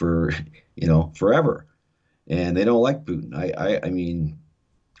shtick for, forever. And they don't like Putin.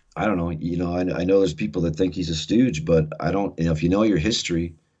 I don't know. I know there's people that think he's a stooge, but I don't. If you know your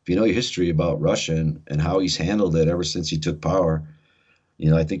history about Russia and how he's handled it ever since he took power,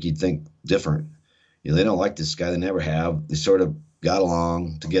 I think you'd think different. They don't like this guy. They never have. They sort of got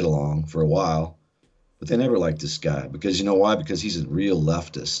along to get along for a while, but they never liked this guy because you know why? Because he's a real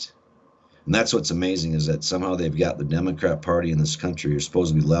leftist. And that's what's amazing is that somehow they've got the Democrat Party in this country are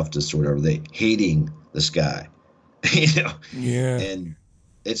supposed to be leftists or whatever. They hating this guy, Yeah. And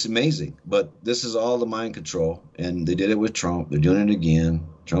it's amazing. But this is all the mind control. And they did it with Trump. They're doing it again.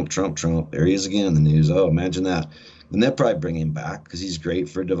 Trump. There he is again in the news. Oh, imagine that. And they'll probably bring him back because he's great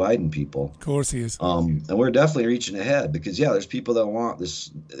for dividing people. Of course he is. And we're definitely reaching ahead because, there's people that want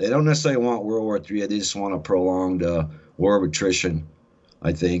this. They don't necessarily want World War III. They just want a prolonged war of attrition.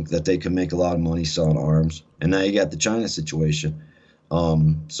 I think that they can make a lot of money selling arms. And now you got the China situation.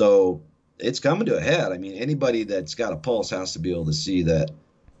 So it's coming to a head. I mean, anybody that's got a pulse has to be able to see that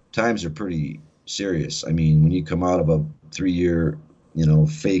times are pretty serious. I mean, when you come out of a 3-year,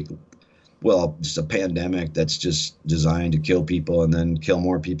 fake, just a pandemic that's just designed to kill people and then kill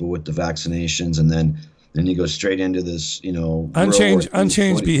more people with the vaccinations. And then you go straight into this, and change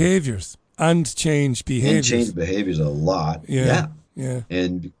behaviors. And change behaviors a lot. Yeah.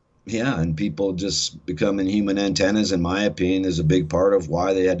 And people just becoming human antennas, in my opinion, is a big part of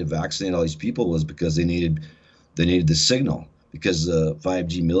why they had to vaccinate all these people was because they needed the signal because the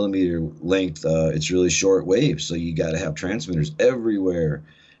 5G millimeter length, it's really short wave. So you got to have transmitters everywhere.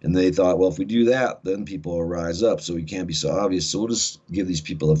 And they thought, well, if we do that, then people will rise up. So we can't be so obvious. So we'll just give these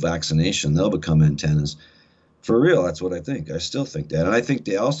people a vaccination. They'll become antennas. For real, that's what I think. I still think that. And I think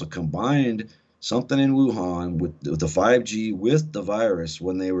they also combined something in Wuhan with the 5G with the virus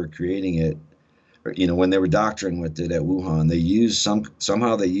when they were creating it, or, when they were doctoring with it at Wuhan. They used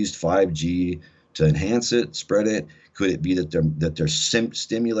somehow they used 5G to enhance it, spread it. Could it be that they're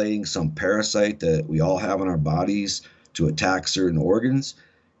stimulating some parasite that we all have in our bodies to attack certain organs?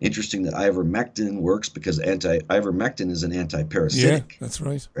 Interesting that ivermectin works because ivermectin is an anti-parasitic. Yeah, that's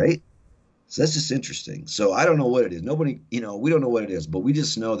right. Right? So that's just interesting. So I don't know what it is. Nobody, we don't know what it is, but we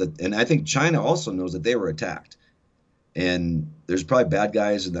just know that, and I think China also knows that they were attacked. And there's probably bad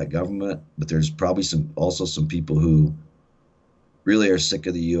guys in that government, but there's probably also some people who really are sick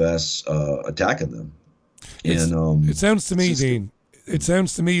of the U.S. Attacking them. It sounds to me, Dean, it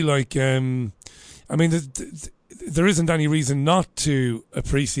sounds to me like, there isn't any reason not to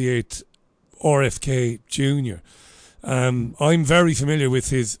appreciate RFK Jr. I'm very familiar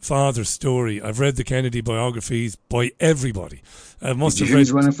with his father's story. I've read the Kennedy biographies by everybody.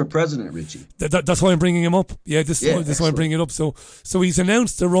 He's running for president, Richie. That's why I'm bringing him up. Yeah, this is why I'm bringing it up. So he's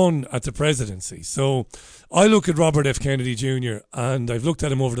announced a run at the presidency. So I look at Robert F. Kennedy Jr. and I've looked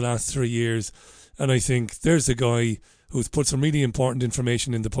at him over the last 3 years, and I think there's a guy who's put some really important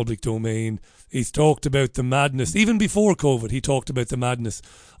information in the public domain. He's talked about the madness, even before COVID, he talked about the madness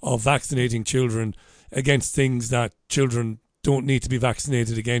of vaccinating children against things that children don't need to be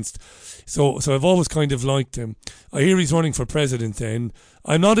vaccinated against. So I've always kind of liked him. I hear he's running for president then.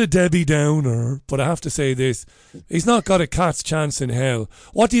 I'm not a Debbie Downer, but I have to say this. He's not got a cat's chance in hell.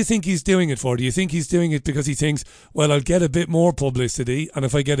 What do you think he's doing it for? Do you think he's doing it because he thinks, well, I'll get a bit more publicity, and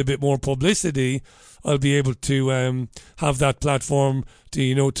if I get a bit more publicity, I'll be able to have that platform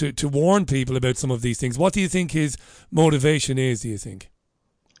to warn people about some of these things? What do you think his motivation is, do you think?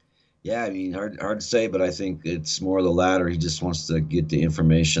 Yeah, I mean, hard to say, but I think it's more the latter. He just wants to get the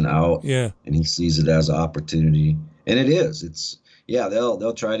information out, and he sees it as an opportunity, and it is.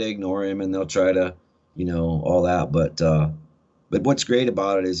 They'll try to ignore him, and they'll try to, all that. But what's great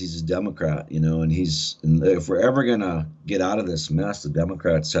about it is he's a Democrat, and if we're ever gonna get out of this mess, the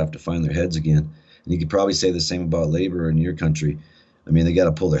Democrats have to find their heads again. And you could probably say the same about labor in your country. I mean, they got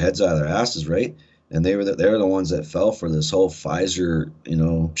to pull their heads out of their asses, right? And they're the ones that fell for this whole Pfizer,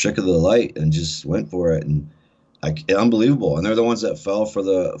 trick of the light and just went for it, and unbelievable. And they're the ones that fell for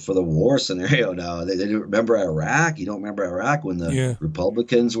the war scenario. Now they didn't remember Iraq. You don't remember Iraq when the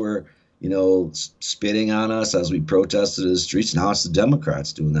Republicans were, spitting on us as we protested in the streets. Now it's the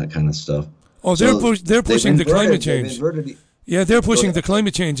Democrats doing that kind of stuff. Oh, they're pushing the climate change. They're pushing the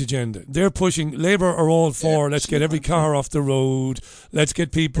climate change agenda. They're pushing. Labour are all for let's get every car off the road. Let's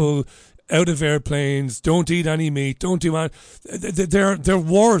get people out of airplanes, don't eat any meat, don't do they're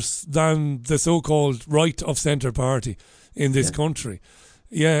worse than the so-called right of centre party in this country.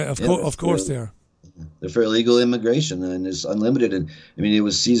 Yeah, of course they are. They're for illegal immigration, and it's unlimited. And I mean, it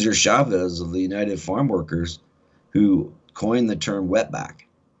was Cesar Chavez of the United Farm Workers who coined the term wetback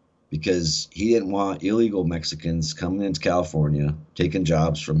because he didn't want illegal Mexicans coming into California, taking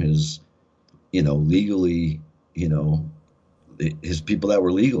jobs from his, legally, his people that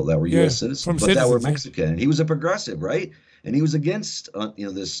were legal, that were U.S. citizens, but that were Mexican. And he was a progressive, right? And he was against,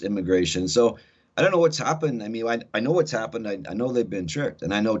 this immigration. So I don't know what's happened. I mean, I know what's happened. I know they've been tricked,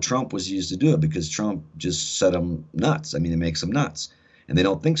 and I know Trump was used to do it because Trump just set them nuts. I mean, it makes them nuts, and they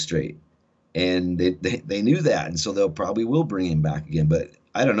don't think straight, and they knew that, and so they'll probably will bring him back again. But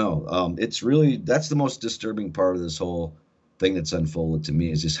I don't know. It's really, that's the most disturbing part of this whole thing that's unfolded to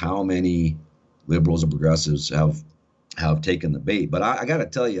me, is just how many liberals and progressives have taken the bait. But I got to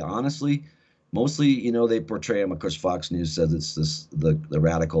tell you, honestly, mostly, you know, they portray them. Of course, Fox News says it's the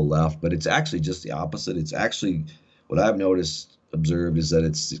radical left, but it's actually just the opposite. It's actually, what I've observed is that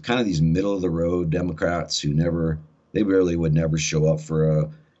it's kind of these middle of the road Democrats who they really would never show up for a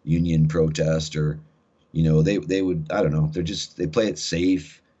union protest, or, you know, they would, I don't know, they play it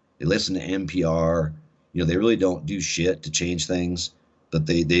safe. They listen to NPR. You know, they really don't do shit to change things, but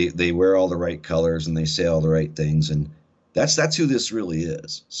they wear all the right colors and they say all the right things, and that's who this really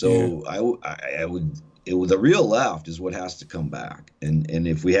is. So yeah. The real left is what has to come back, and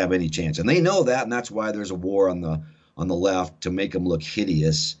if we have any chance, and they know that, and that's why there's a war on the left to make them look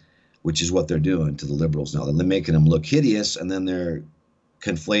hideous, which is what they're doing to the liberals now. They're making them look hideous, and then they're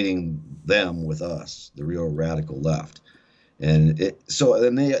conflating them with us, the real radical left. And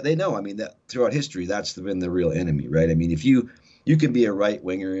then they know, I mean, that throughout history, that's been the real enemy, right? I mean, if you can be a right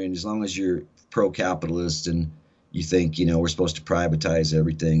winger, and as long as you're pro-capitalist and you think, you know, we're supposed to privatize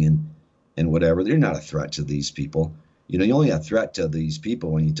everything and whatever, you're not a threat to these people. You know, you're only a threat to these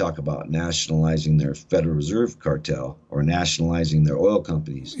people when you talk about nationalizing their Federal Reserve cartel, or nationalizing their oil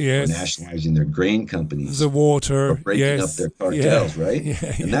companies, yes, or nationalizing their grain companies, the water, or breaking up their cartels, right?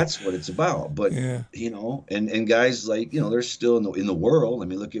 And that's what it's about. But you know, and guys like, you know, they're still in the world. I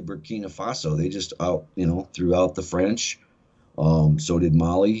mean, look at Burkina Faso. They just threw out the French. So did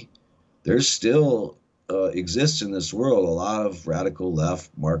Mali. There's still exists in this world a lot of radical left,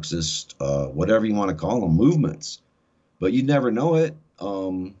 Marxist, whatever you want to call them, movements. But you'd never know it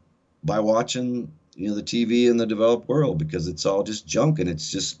by watching, you know, the TV in the developed world, because it's all just junk, and it's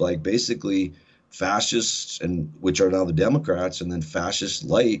just like basically fascists, and which are now the Democrats, and then fascist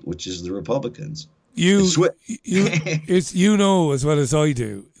light, which is the Republicans. You know as well as I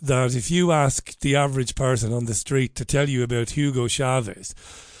do that if you ask the average person on the street to tell you about Hugo Chavez,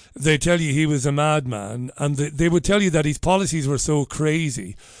 they tell you he was a madman, and they would tell you that his policies were so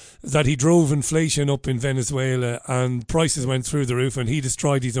crazy that he drove inflation up in Venezuela and prices went through the roof and he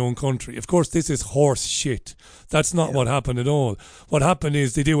destroyed his own country. Of course, this is horse shit. That's not what happened at all. What happened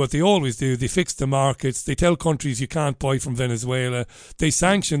is they do what they always do. They fix the markets. They tell countries you can't buy from Venezuela. They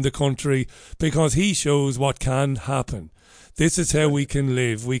sanction the country because he shows what can happen. This is how we can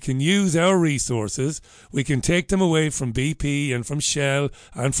live. We can use our resources. We can take them away from BP and from Shell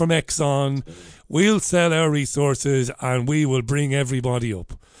and from Exxon. We'll sell our resources and we will bring everybody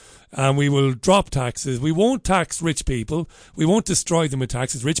up. And we will drop taxes. We won't tax rich people. We won't destroy them with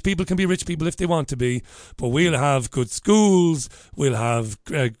taxes. Rich people can be rich people if they want to be, but we'll have good schools, we'll have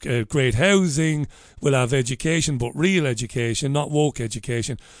great housing, we'll have education, but real education, not woke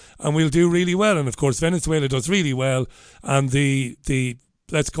education, and we'll do really well. And of course, Venezuela does really well, and the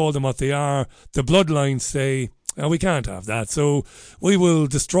let's call them what they are, the bloodlines say, and we can't have that. So we will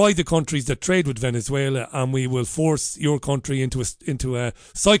destroy the countries that trade with Venezuela, and we will force your country into a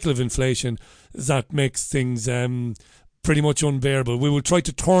cycle of inflation that makes things pretty much unbearable. We will try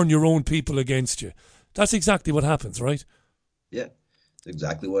to turn your own people against you. That's exactly what happens, right? Yeah,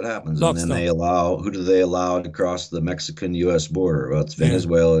 exactly what happens. And then who do they allow to cross the Mexican-U.S. border? Well, it's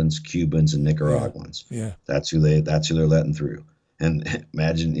Venezuelans, Cubans, and Nicaraguans. Yeah. That's who they're letting through. And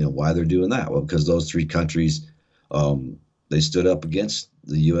imagine, you know, why they're doing that. Well, because those three countries, they stood up against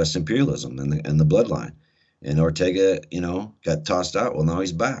the U.S. imperialism and the bloodline. And Ortega, you know, got tossed out. Well, now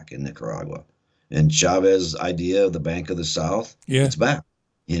he's back in Nicaragua. And Chavez's idea of the Bank of the South, it's back.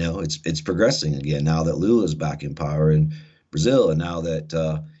 You know, it's progressing again now that Lula's back in power in Brazil. And now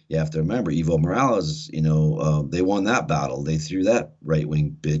that you have to remember, Evo Morales, you know, they won that battle. They threw that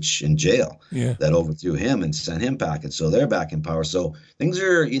right-wing bitch in jail. Yeah. That overthrew him and sent him back. And so they're back in power. So things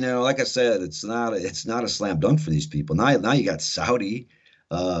are, you know, like I said, it's not a slam dunk for these people. Now you got Saudi,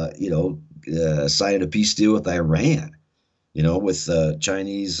 signing a peace deal with Iran, you know, with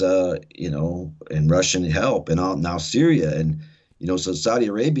Chinese, and Russian help, and now Syria. And, you know, so Saudi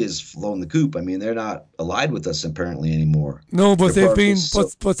Arabia has flown the coop. I mean, they're not allied with us apparently anymore. No, but they've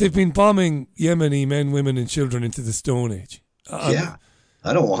been bombing Yemeni men, women, and children into the Stone Age. I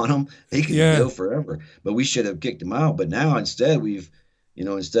don't want them. They can go forever. But we should have kicked them out. But now instead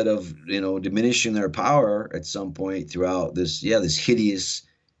instead of diminishing their power at some point throughout this hideous,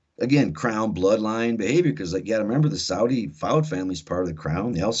 again, crown bloodline behavior. Because remember, the Saudi Fawd family is part of the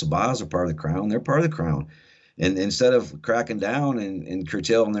crown. The Al Sabahs are part of the crown. They're part of the crown. And instead of cracking down and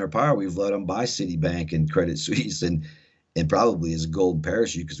curtailing their power, we've let them buy Citibank and Credit Suisse and probably as a golden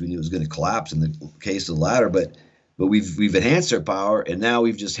parachute because we knew it was going to collapse in the case of the latter. But we've enhanced their power, and now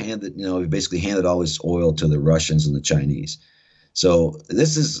we've just we've basically handed all this oil to the Russians and the Chinese. So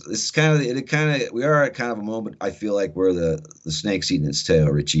this is we are at kind of a moment, I feel like, where the snake's eating its tail,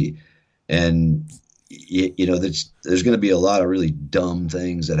 Richie. And, there's going to be a lot of really dumb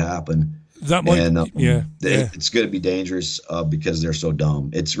things that happen. That might, It's going to be dangerous because they're so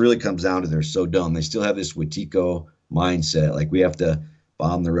dumb. It really comes down to they're so dumb. They still have this Wetiko mindset. Like, we have to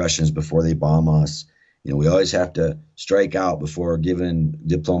bomb the Russians before they bomb us. We always have to strike out before giving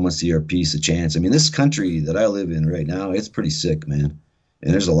diplomacy or peace a chance. I mean, this country that I live in right now, it's pretty sick, man.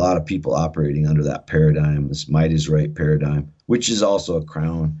 And there's a lot of people operating under that paradigm, this might is right paradigm, which is also a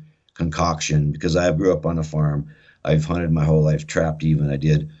crown concoction because I grew up on a farm. I've hunted my whole life, trapped even.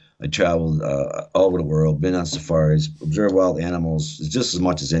 I traveled all over the world, been on safaris, observed wild animals just as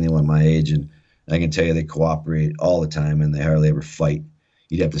much as anyone my age. And I can tell you they cooperate all the time and they hardly ever fight.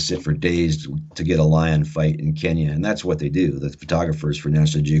 You'd have to sit for days to get a lion fight in Kenya. And that's what they do. The photographers for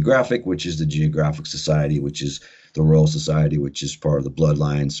National Geographic, which is the Geographic Society, which is the Royal Society, which is part of the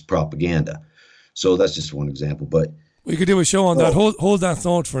Bloodline's propaganda. So that's just one example. But we could do a show on that. Hold that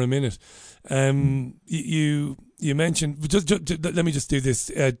thought for a minute. You mentioned, just let me just do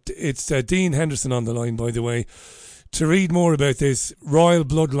this. It's Dean Henderson on the line, by the way. To read more about this, Royal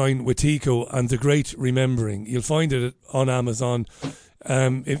Bloodline Wetiko and the Great Remembering. You'll find it on Amazon.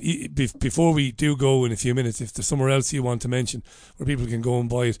 Before we do go in a few minutes, if there's somewhere else you want to mention where people can go and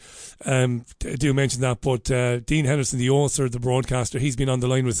buy it, do mention that. But Dean Henderson, the author, the broadcaster, he's been on the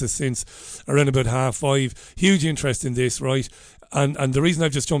line with us since around about 5:30. Huge interest in this, right? And the reason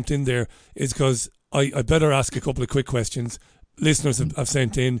I've just jumped in there is because I better ask a couple of quick questions. Listeners have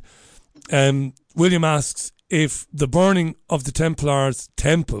sent in. William asks if the burning of the Templars'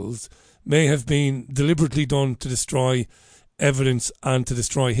 temples may have been deliberately done to destroy evidence and to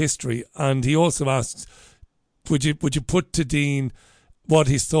destroy history. And he also asks, would you put to Dean what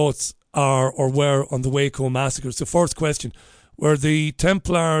his thoughts are or were on the Waco massacre? So first question, were the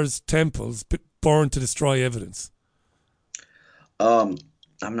Templars' temples burned to destroy evidence?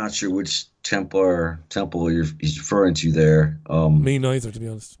 I'm not sure which temple he's referring to there. Me neither, to be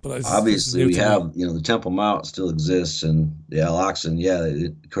honest. But obviously we have, the Temple Mount still exists, and the Al-Aqsa,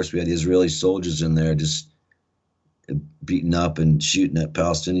 and of course we had Israeli soldiers in there just beating up and shooting at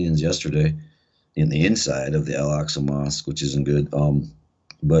Palestinians yesterday in the inside of the Al-Aqsa Mosque, which isn't good,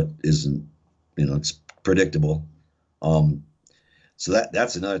 but isn't, it's predictable. So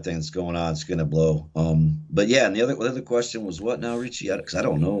that's another thing that's going on. It's going to blow. But yeah, and the other question was what now, Richie? Because I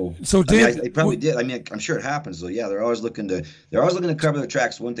don't know. So they probably did. I mean, I'm sure it happens though. Yeah, they're always looking to cover their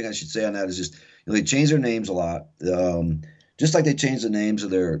tracks. One thing I should say on that is just they change their names a lot, just like they change the names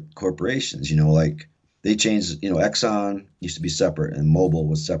of their corporations. Like they changed. Exxon used to be separate and Mobil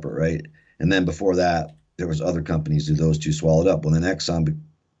was separate, right? And then before that, there was other companies who those two swallowed up. Well, then Exxon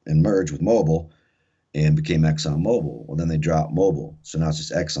merged with Mobil and became Exxon Mobil. Well, then they dropped Mobil, so now it's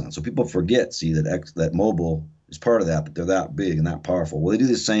just Exxon. So people forget, that Mobil is part of that, but they're that big and that powerful. Well, they do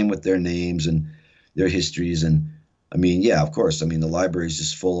the same with their names and their histories. And I mean, yeah, of course. I mean, the library is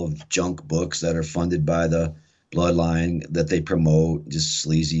just full of junk books that are funded by the Bloodline that they promote, just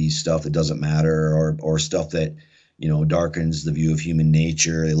sleazy stuff that doesn't matter, or stuff that darkens the view of human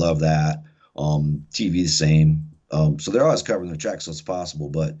nature. They love that. TV the same. So they're always covering their tracks, so it's possible,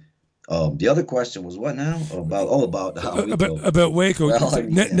 but. The other question was what now? About Waco. Well,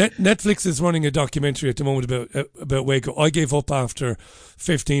 Netflix is running a documentary at the moment about Waco. I gave up after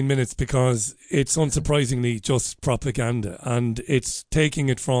 15 minutes because it's unsurprisingly just propaganda, and it's taking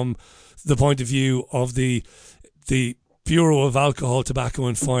it from the point of view of the Bureau of Alcohol, Tobacco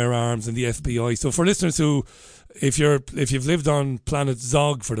and Firearms and the FBI. So for listeners who, if you've lived on planet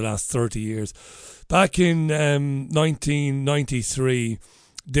Zog for the last 30 years, back in 1993.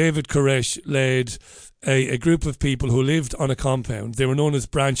 David Koresh led a group of people who lived on a compound. They were known as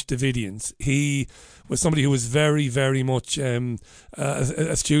Branch Davidians. He was somebody who was very, very much a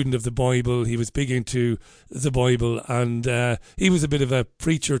student of the Bible. He was big into the Bible, and he was a bit of a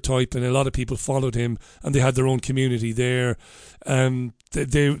preacher type, and a lot of people followed him, and they had their own community there.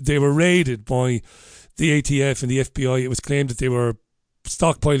 They were raided by the ATF and the FBI. It was claimed that they were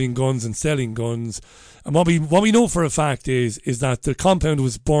stockpiling guns and selling guns. And what we know for a fact is that the compound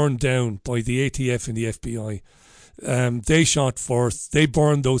was burned down by the ATF and the FBI. They shot first. They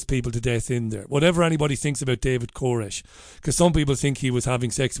burned those people to death in there. Whatever anybody thinks about David Koresh, because some people think he was having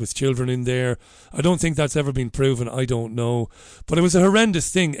sex with children in there. I don't think that's ever been proven. I don't know. But it was a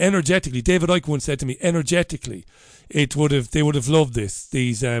horrendous thing. Energetically, David Icke once said to me, energetically, they would have loved this.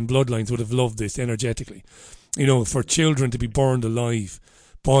 These bloodlines would have loved this energetically. You know, for children to be burned alive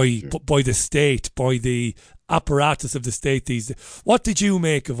by the state, by the apparatus of the state. What did you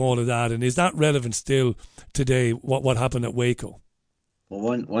make of all of that, and is that relevant still today, what happened at Waco?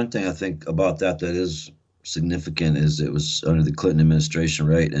 Well, one thing I think about that is significant is it was under the Clinton administration,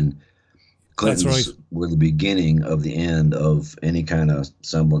 right? And Clintons were the beginning of the end of any kind of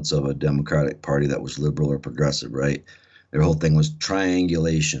semblance of a Democratic Party that was liberal or progressive, right? Their whole thing was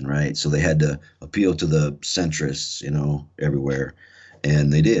triangulation, right? So they had to appeal to the centrists, everywhere.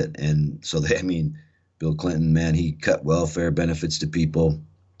 And they did. And so Bill Clinton, man, he cut welfare benefits to people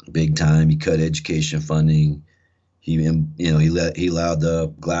big time. He cut education funding. He allowed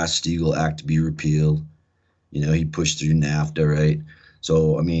the Glass-Steagall Act to be repealed. He pushed through NAFTA, right?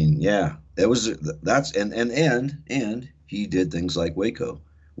 So, and he did things like Waco,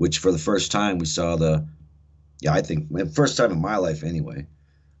 which for the first time we saw first time in my life anyway.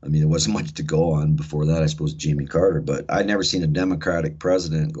 There wasn't much to go on before that, I suppose, Jimmy Carter, but I'd never seen a Democratic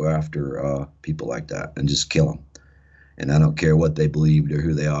president go after people like that and just kill them. And I don't care what they believed or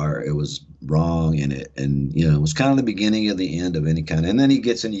who they are. It was wrong in it. And, it was kind of the beginning of the end of any kind. And then he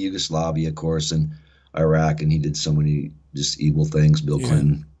gets into Yugoslavia, of course, and Iraq, and he did so many just evil things, Bill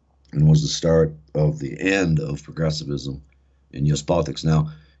Clinton, and was the start of the end of progressivism in U.S. politics.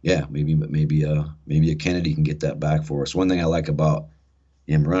 Now, maybe a Kennedy can get that back for us. One thing I like about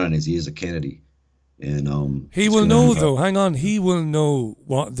him running is he is a Kennedy, and he will know though. Hang on, he will know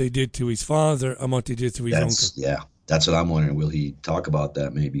what they did to his father and what they did to his uncle. Yeah, that's what I'm wondering. Will he talk about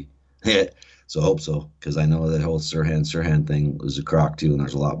that? Maybe. So I hope so, because I know that whole Sirhan thing was a crock too, and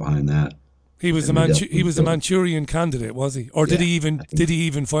there's a lot behind that. He was the Manchurian candidate, was he? Or did he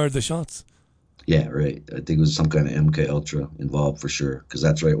even fire the shots? Yeah, right. I think it was some kind of MK Ultra involved for sure, because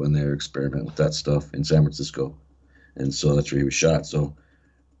that's right when they were experimenting with that stuff in San Francisco, and so that's where he was shot. So.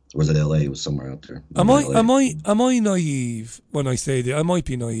 Or was it LA? It was somewhere out there. Am I naive when I say that? I might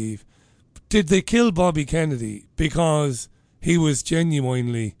be naive. Did they kill Bobby Kennedy because he was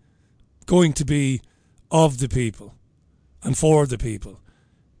genuinely going to be of the people and for the people?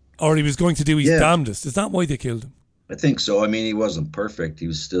 Or he was going to do his damnedest? Is that why they killed him? I think so. He wasn't perfect. He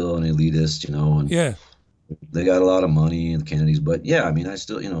was still an elitist, and they got a lot of money, the Kennedys. But I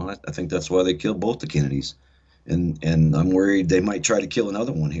still, I think that's why they killed both the Kennedys. And I'm worried they might try to kill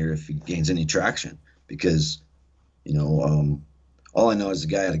another one here if he gains any traction, because, all I know is the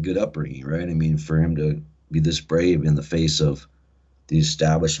guy had a good upbringing, right? For him to be this brave in the face of the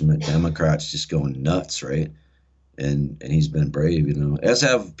establishment Democrats just going nuts, right? And he's been brave, as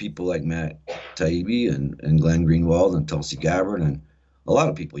have people like Matt Taibbi and Glenn Greenwald and Tulsi Gabbard and a lot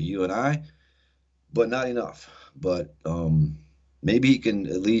of people, you and I, but not enough. But maybe he can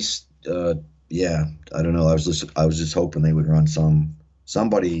at least. I don't know. I was just hoping they would run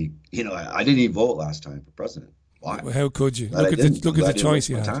somebody. I didn't even vote last time for president. Why? How could you? Look at the choice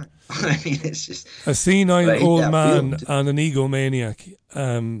you had. It's just a senile old man and an egomaniac.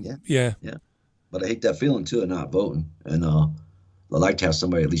 Yeah. But I hate that feeling too of not voting. And I like to have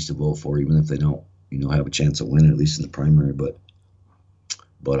somebody at least to vote for, even if they don't, have a chance of winning, at least in the primary. But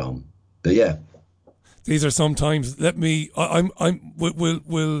yeah. These are sometimes.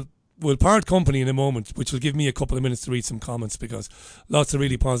 We'll part company in a moment, which will give me a couple of minutes to read some comments, because lots of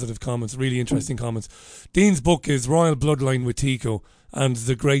really positive comments, really interesting comments. Dean's book is Royal Bloodline Wetiko and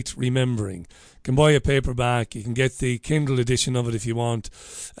The Great Remembering. You can buy a paperback. You can get the Kindle edition of it if you want.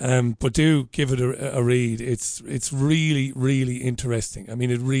 But do give it a read. It's really, really interesting.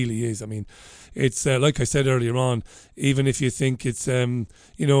 It really is. It's like I said earlier on, even if you think it's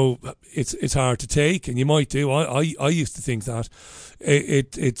it's hard to take, and you might do. I used to think that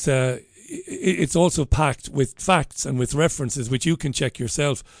it's also packed with facts and with references which you can check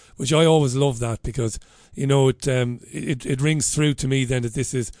yourself, which I always love that, because it rings through to me then that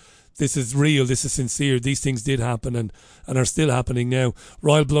this is real, this is sincere, these things did happen and are still happening now.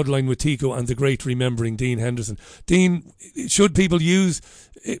 Royal Bloodline Wetiko and The Great Remembering, Dean Henderson. Dean, should people use...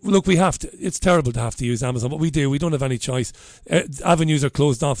 Look, we have to. It's terrible to have to use Amazon, but we do. We don't have any choice. Avenues are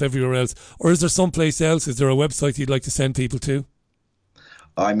closed off everywhere else. Or is there someplace else? Is there a website you'd like to send people to?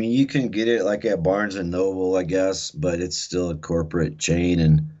 You can get it like at Barnes and Noble, I guess, but it's still a corporate chain.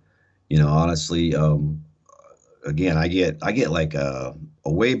 And, honestly, again, I get like a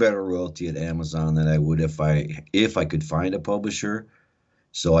way better royalty at Amazon than I would if I could find a publisher.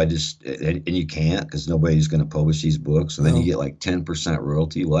 So I just, and you can't because nobody's going to publish these books. And then you get like 10%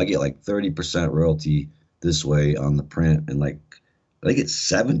 royalty. Well, I get like 30% royalty this way on the print, and like I get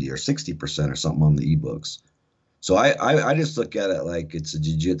 70 or 60% or something on the ebooks. So I just look at it like it's a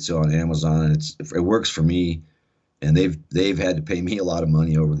jiu-jitsu on Amazon, and it works for me. And they've had to pay me a lot of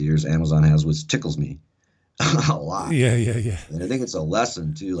money over the years. Amazon has, which tickles me a lot. Yeah. And I think it's a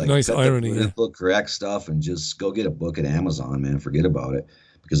lesson too. Like, nice irony. Political correct stuff, and just go get a book at Amazon, man. Forget about it,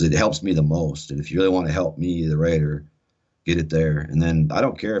 because it helps me the most. And if you really want to help me, the writer, get it there. And then I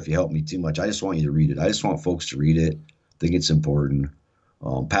don't care if you help me too much. I just want you to read it. I just want folks to read it. I think it's important.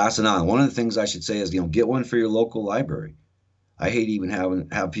 Pass it on. One of the things I should say is, get one for your local library. I hate even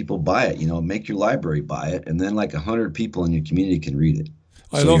have people buy it. Make your library buy it, and then like 100 people in your community can read it.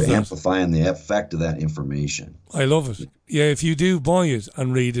 So I love you're that. Amplifying the effect of that information. I love it. Yeah, if you do buy it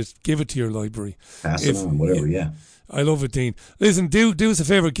and read it, give it to your library. Pass it on, whatever. Yeah. I love it, Dean. Listen, do us a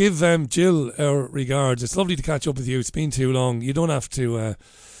favour. Give Jill our regards. It's lovely to catch up with you. It's been too long. You don't have to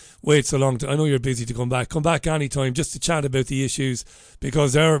wait so long. I know you're busy to come back. Come back anytime just to chat about the issues,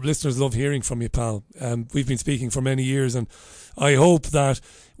 because our listeners love hearing from you, pal. We've been speaking for many years, and I hope that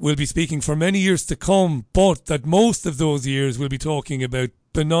we'll be speaking for many years to come, but that most of those years we'll be talking about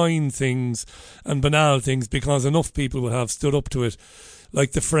benign things and banal things, because enough people will have stood up to it,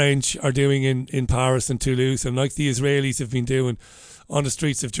 like the French are doing in Paris and Toulouse, and like the Israelis have been doing on the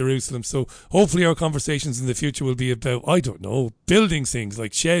streets of Jerusalem. So hopefully our conversations in the future will be about, I don't know, building things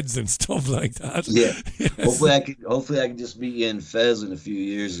like sheds and stuff like that. Yeah. Yes. Hopefully I can just meet you in Fez in a few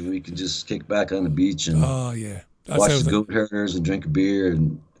years, and we can just kick back on the beach and watch the goat herders and drink a beer,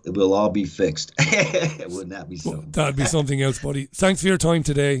 and it will all be fixed. Wouldn't that be something? Well, that'd be something else, buddy. Thanks for your time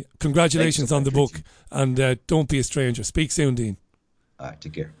today. Congratulations on the book, and don't be a stranger. Speak soon, Dean. All right,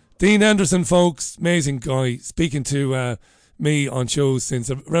 take care. Dean Henderson, folks, amazing guy, speaking to me on shows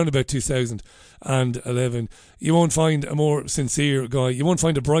since around about 2011. You won't find a more sincere guy, you won't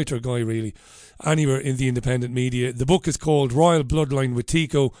find a brighter guy really anywhere in the independent media. The book is called Royal Bloodline,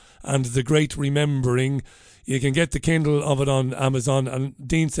 Wetiko and the Great Remembering. You can get the Kindle of it on Amazon, and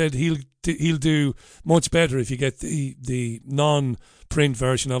Dean said he'll do much better if you get the non-print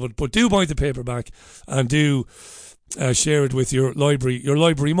version of it. But do buy the paperback, and do share it with your library. Your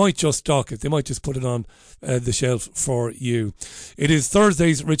library might just stock it. They might just put it on the shelf for you. It is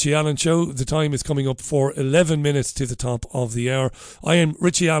Thursday's Richie Allen Show. The time is coming up for 11 minutes to the top of the hour. I am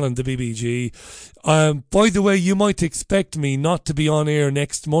Richie Allen, the BBG. By the way, you might expect me not to be on air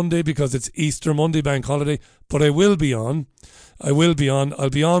next Monday because it's Easter Monday, bank holiday, but I will be on. I'll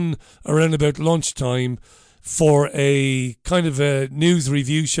be on around about lunchtime for a kind of a news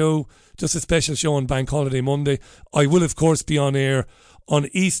review show, just a special show on Bank Holiday Monday. I will, of course, be on air on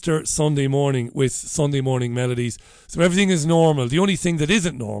Easter Sunday morning with Sunday Morning Melodies. So everything is normal. The only thing that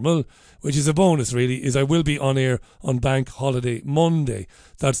isn't normal, which is a bonus really, is I will be on air on Bank Holiday Monday.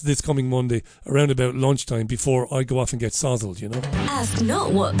 That's this coming Monday around about lunchtime before I go off and get sozzled, Ask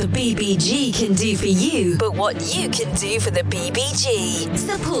not what the BBG can do for you, but what you can do for the BBG.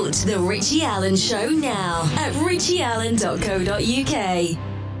 Support The Richie Allen Show now at richieallen.co.uk.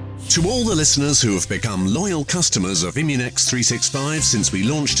 To all the listeners who have become loyal customers of Immunex 365 since we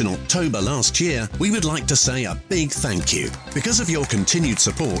launched in October last year, we would like to say a big thank you. Because of your continued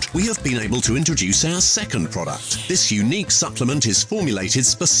support, we have been able to introduce our second product. This unique supplement is formulated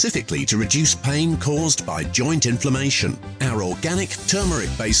specifically to reduce pain caused by joint inflammation. Our organic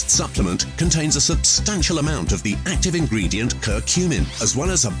turmeric-based supplement contains a substantial amount of the active ingredient curcumin, as well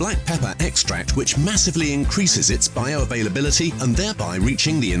as a black pepper extract which massively increases its bioavailability and thereby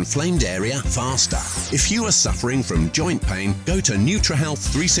reaching the inflamed area faster. If you are suffering from joint pain, go to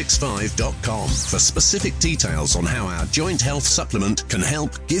NutriHealth365.com for specific details on how our joint health supplement can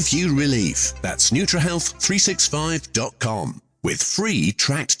help give you relief. That's NutriHealth365.com. with free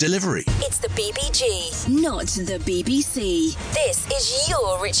tracked delivery. It's the BBG, not the BBC. This is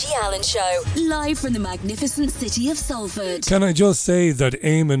your Richie Allen Show, live from the magnificent city of Salford. Can I just say that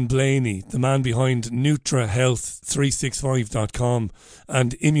Eamon Blaney, the man behind NutriHealth365.com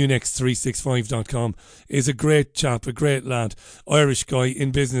and Immunex365.com, is a great chap, a great lad, Irish guy in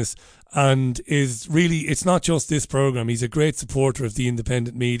business, and is really, it's not just this programme, he's a great supporter of the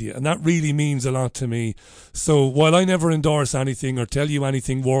independent media, and that really means a lot to me. So while I never endorse anything or tell you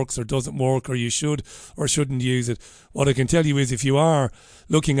anything works or doesn't work or you should or shouldn't use it, what I can tell you is if you are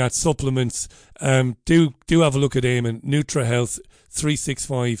looking at supplements, do have a look at Eamon,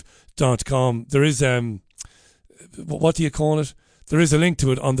 NutriHealth365.com. There is, what do you call it? There is a link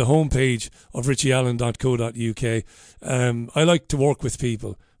to it on the homepage of richieallen.co.uk. I like to work with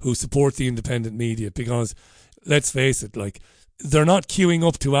people who support the independent media because, let's face it, like, they're not queuing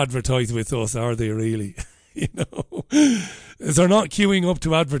up to advertise with us, are they really? You know, they're not queuing up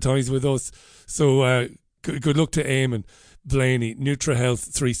to advertise with us. So good luck to Eamon Blaney,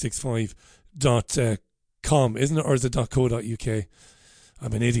 nutrahealth365.com, isn't it? Or is it .co.uk?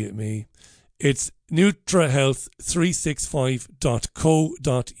 I'm an idiot, me. It's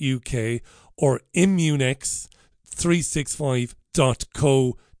nutrahealth365.co.uk or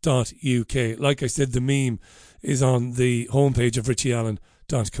immunex365.co.uk. Like I said, the meme is on the homepage of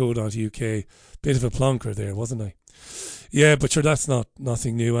richieallen.co.uk. Bit of a plonker there, wasn't I? Yeah, but sure, that's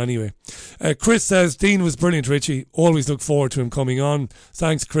nothing new anyway. Chris says, Dean was brilliant, Richie. Always look forward to him coming on.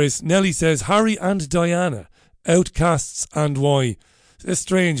 Thanks, Chris. Nelly says, Harry and Diana, outcasts and why? A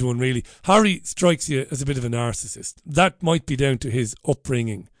strange one, really. Harry strikes you as a bit of a narcissist. That might be down to his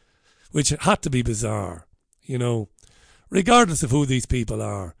upbringing, which had to be bizarre, you know, regardless of who these people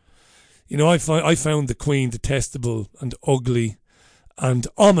are. You know, I found the Queen detestable and ugly and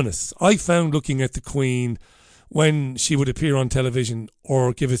ominous. I found looking at the Queen when she would appear on television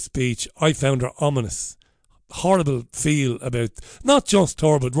or give a speech, I found her ominous. Horrible feel about not just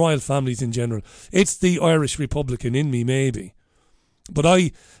her, but royal families in general. It's the Irish Republican in me, maybe. But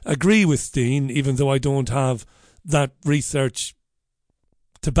I agree with Dean, even though I don't have that research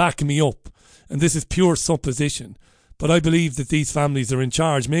to back me up. And this is pure supposition. But I believe that these families are in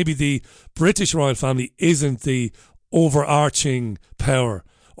charge. Maybe the British royal family isn't the overarching power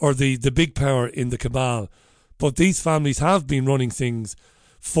or the big power in the cabal. But these families have been running things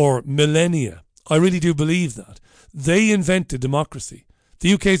for millennia. I really do believe that. They invented democracy.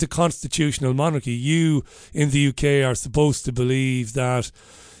 The UK is a constitutional monarchy. You in the UK are supposed to believe that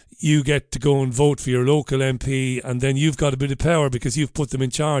you get to go and vote for your local MP and then you've got a bit of power because you've put them in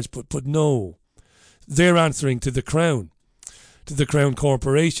charge. But no, they're answering to the Crown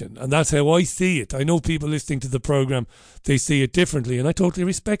Corporation. And that's how I see it. I know people listening to the programme, they see it differently, and I totally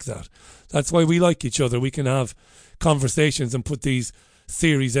respect that. That's why we like each other. We can have conversations and put these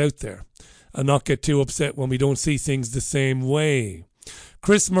theories out there and not get too upset when we don't see things the same way.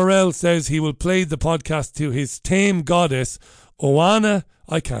 Chris Morell says he will play the podcast to his tame goddess, Oana,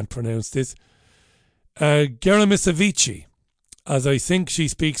 I can't pronounce this, Geramisovici, as I think she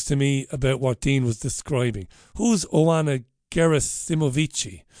speaks to me about what Dean was describing. Who's Oana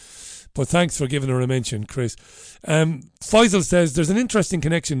Gerasimovici? But thanks for giving her a mention, Chris. Faisal says there's an interesting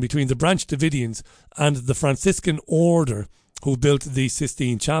connection between the Branch Davidians and the Franciscan order who built the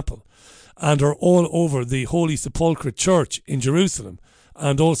Sistine Chapel and are all over the Holy Sepulchre Church in Jerusalem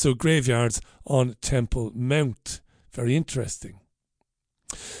and also graveyards on Temple Mount. Very interesting.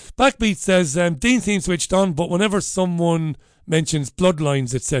 Backbeat says Dean seems switched on, but whenever someone mentions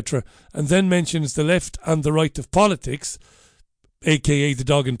bloodlines, etc., and then mentions the left and the right of politics, aka the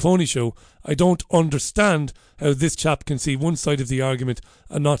Dog and Pony Show, I don't understand how this chap can see one side of the argument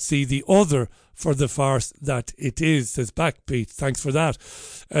and not see the other for the farce that it is, says Backbeat. Thanks for that.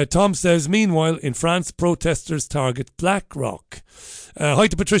 Tom says, meanwhile, in France, protesters target BlackRock. Hi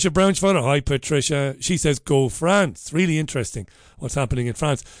to Patricia Braunschweiler. Hi, Patricia. She says, go France. Really interesting what's happening in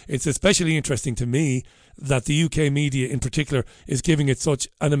France. It's especially interesting to me that the UK media in particular is giving it such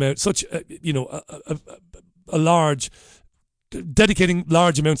an amount, a large, dedicating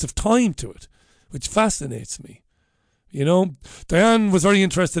large amounts of time to it, which fascinates me. You know, Diane was very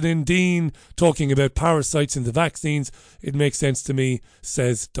interested in Dean talking about parasites in the vaccines. It makes sense to me,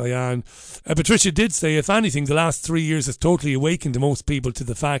 says Diane. Patricia did say, if anything, the last 3 years has totally awakened most people to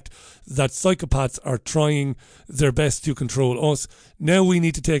the fact that psychopaths are trying their best to control us. Now we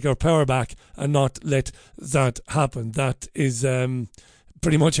need to take our power back and not let that happen. That is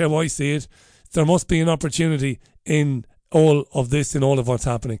pretty much how I see it. There must be an opportunity in all of this, in all of what's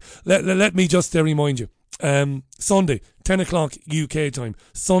happening. Let me just remind you. Sunday, 10 o'clock UK time,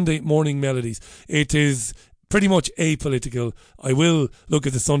 Sunday Morning Melodies. It is pretty much apolitical. I will look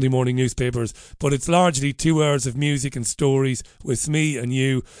at the Sunday morning newspapers, but it's largely 2 hours of music and stories with me and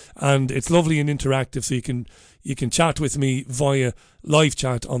you, and it's lovely and interactive, so you can chat with me via live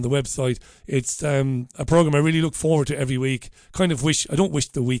chat on the website. It's a programme I really look forward to every week. I don't wish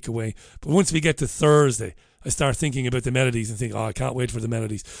the week away, but once we get to Thursday, I start thinking about the melodies and think, I can't wait for the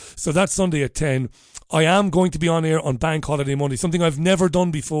melodies. So that's Sunday at 10. I am going to be on air on Bank Holiday Monday, something I've never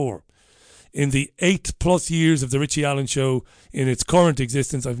done before. In the 8+ years of the Richie Allen Show, in its current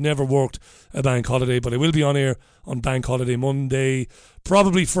existence, I've never worked a bank holiday, but I will be on air on Bank Holiday Monday,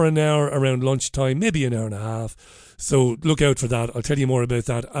 probably for an hour around lunchtime, maybe an hour and a half. So look out for that. I'll tell you more about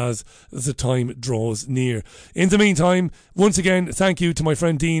that as the time draws near. In the meantime, once again, thank you to my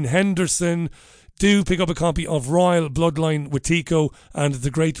friend Dean Henderson. Do pick up a copy of Royal Bloodline Wetiko and The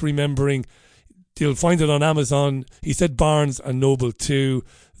Great Remembering. You'll find it on Amazon. He said Barnes and Noble too.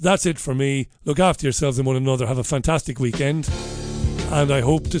 That's it for me. Look after yourselves and one another. Have a fantastic weekend. And I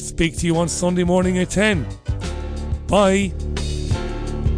hope to speak to you on Sunday morning at 10. Bye.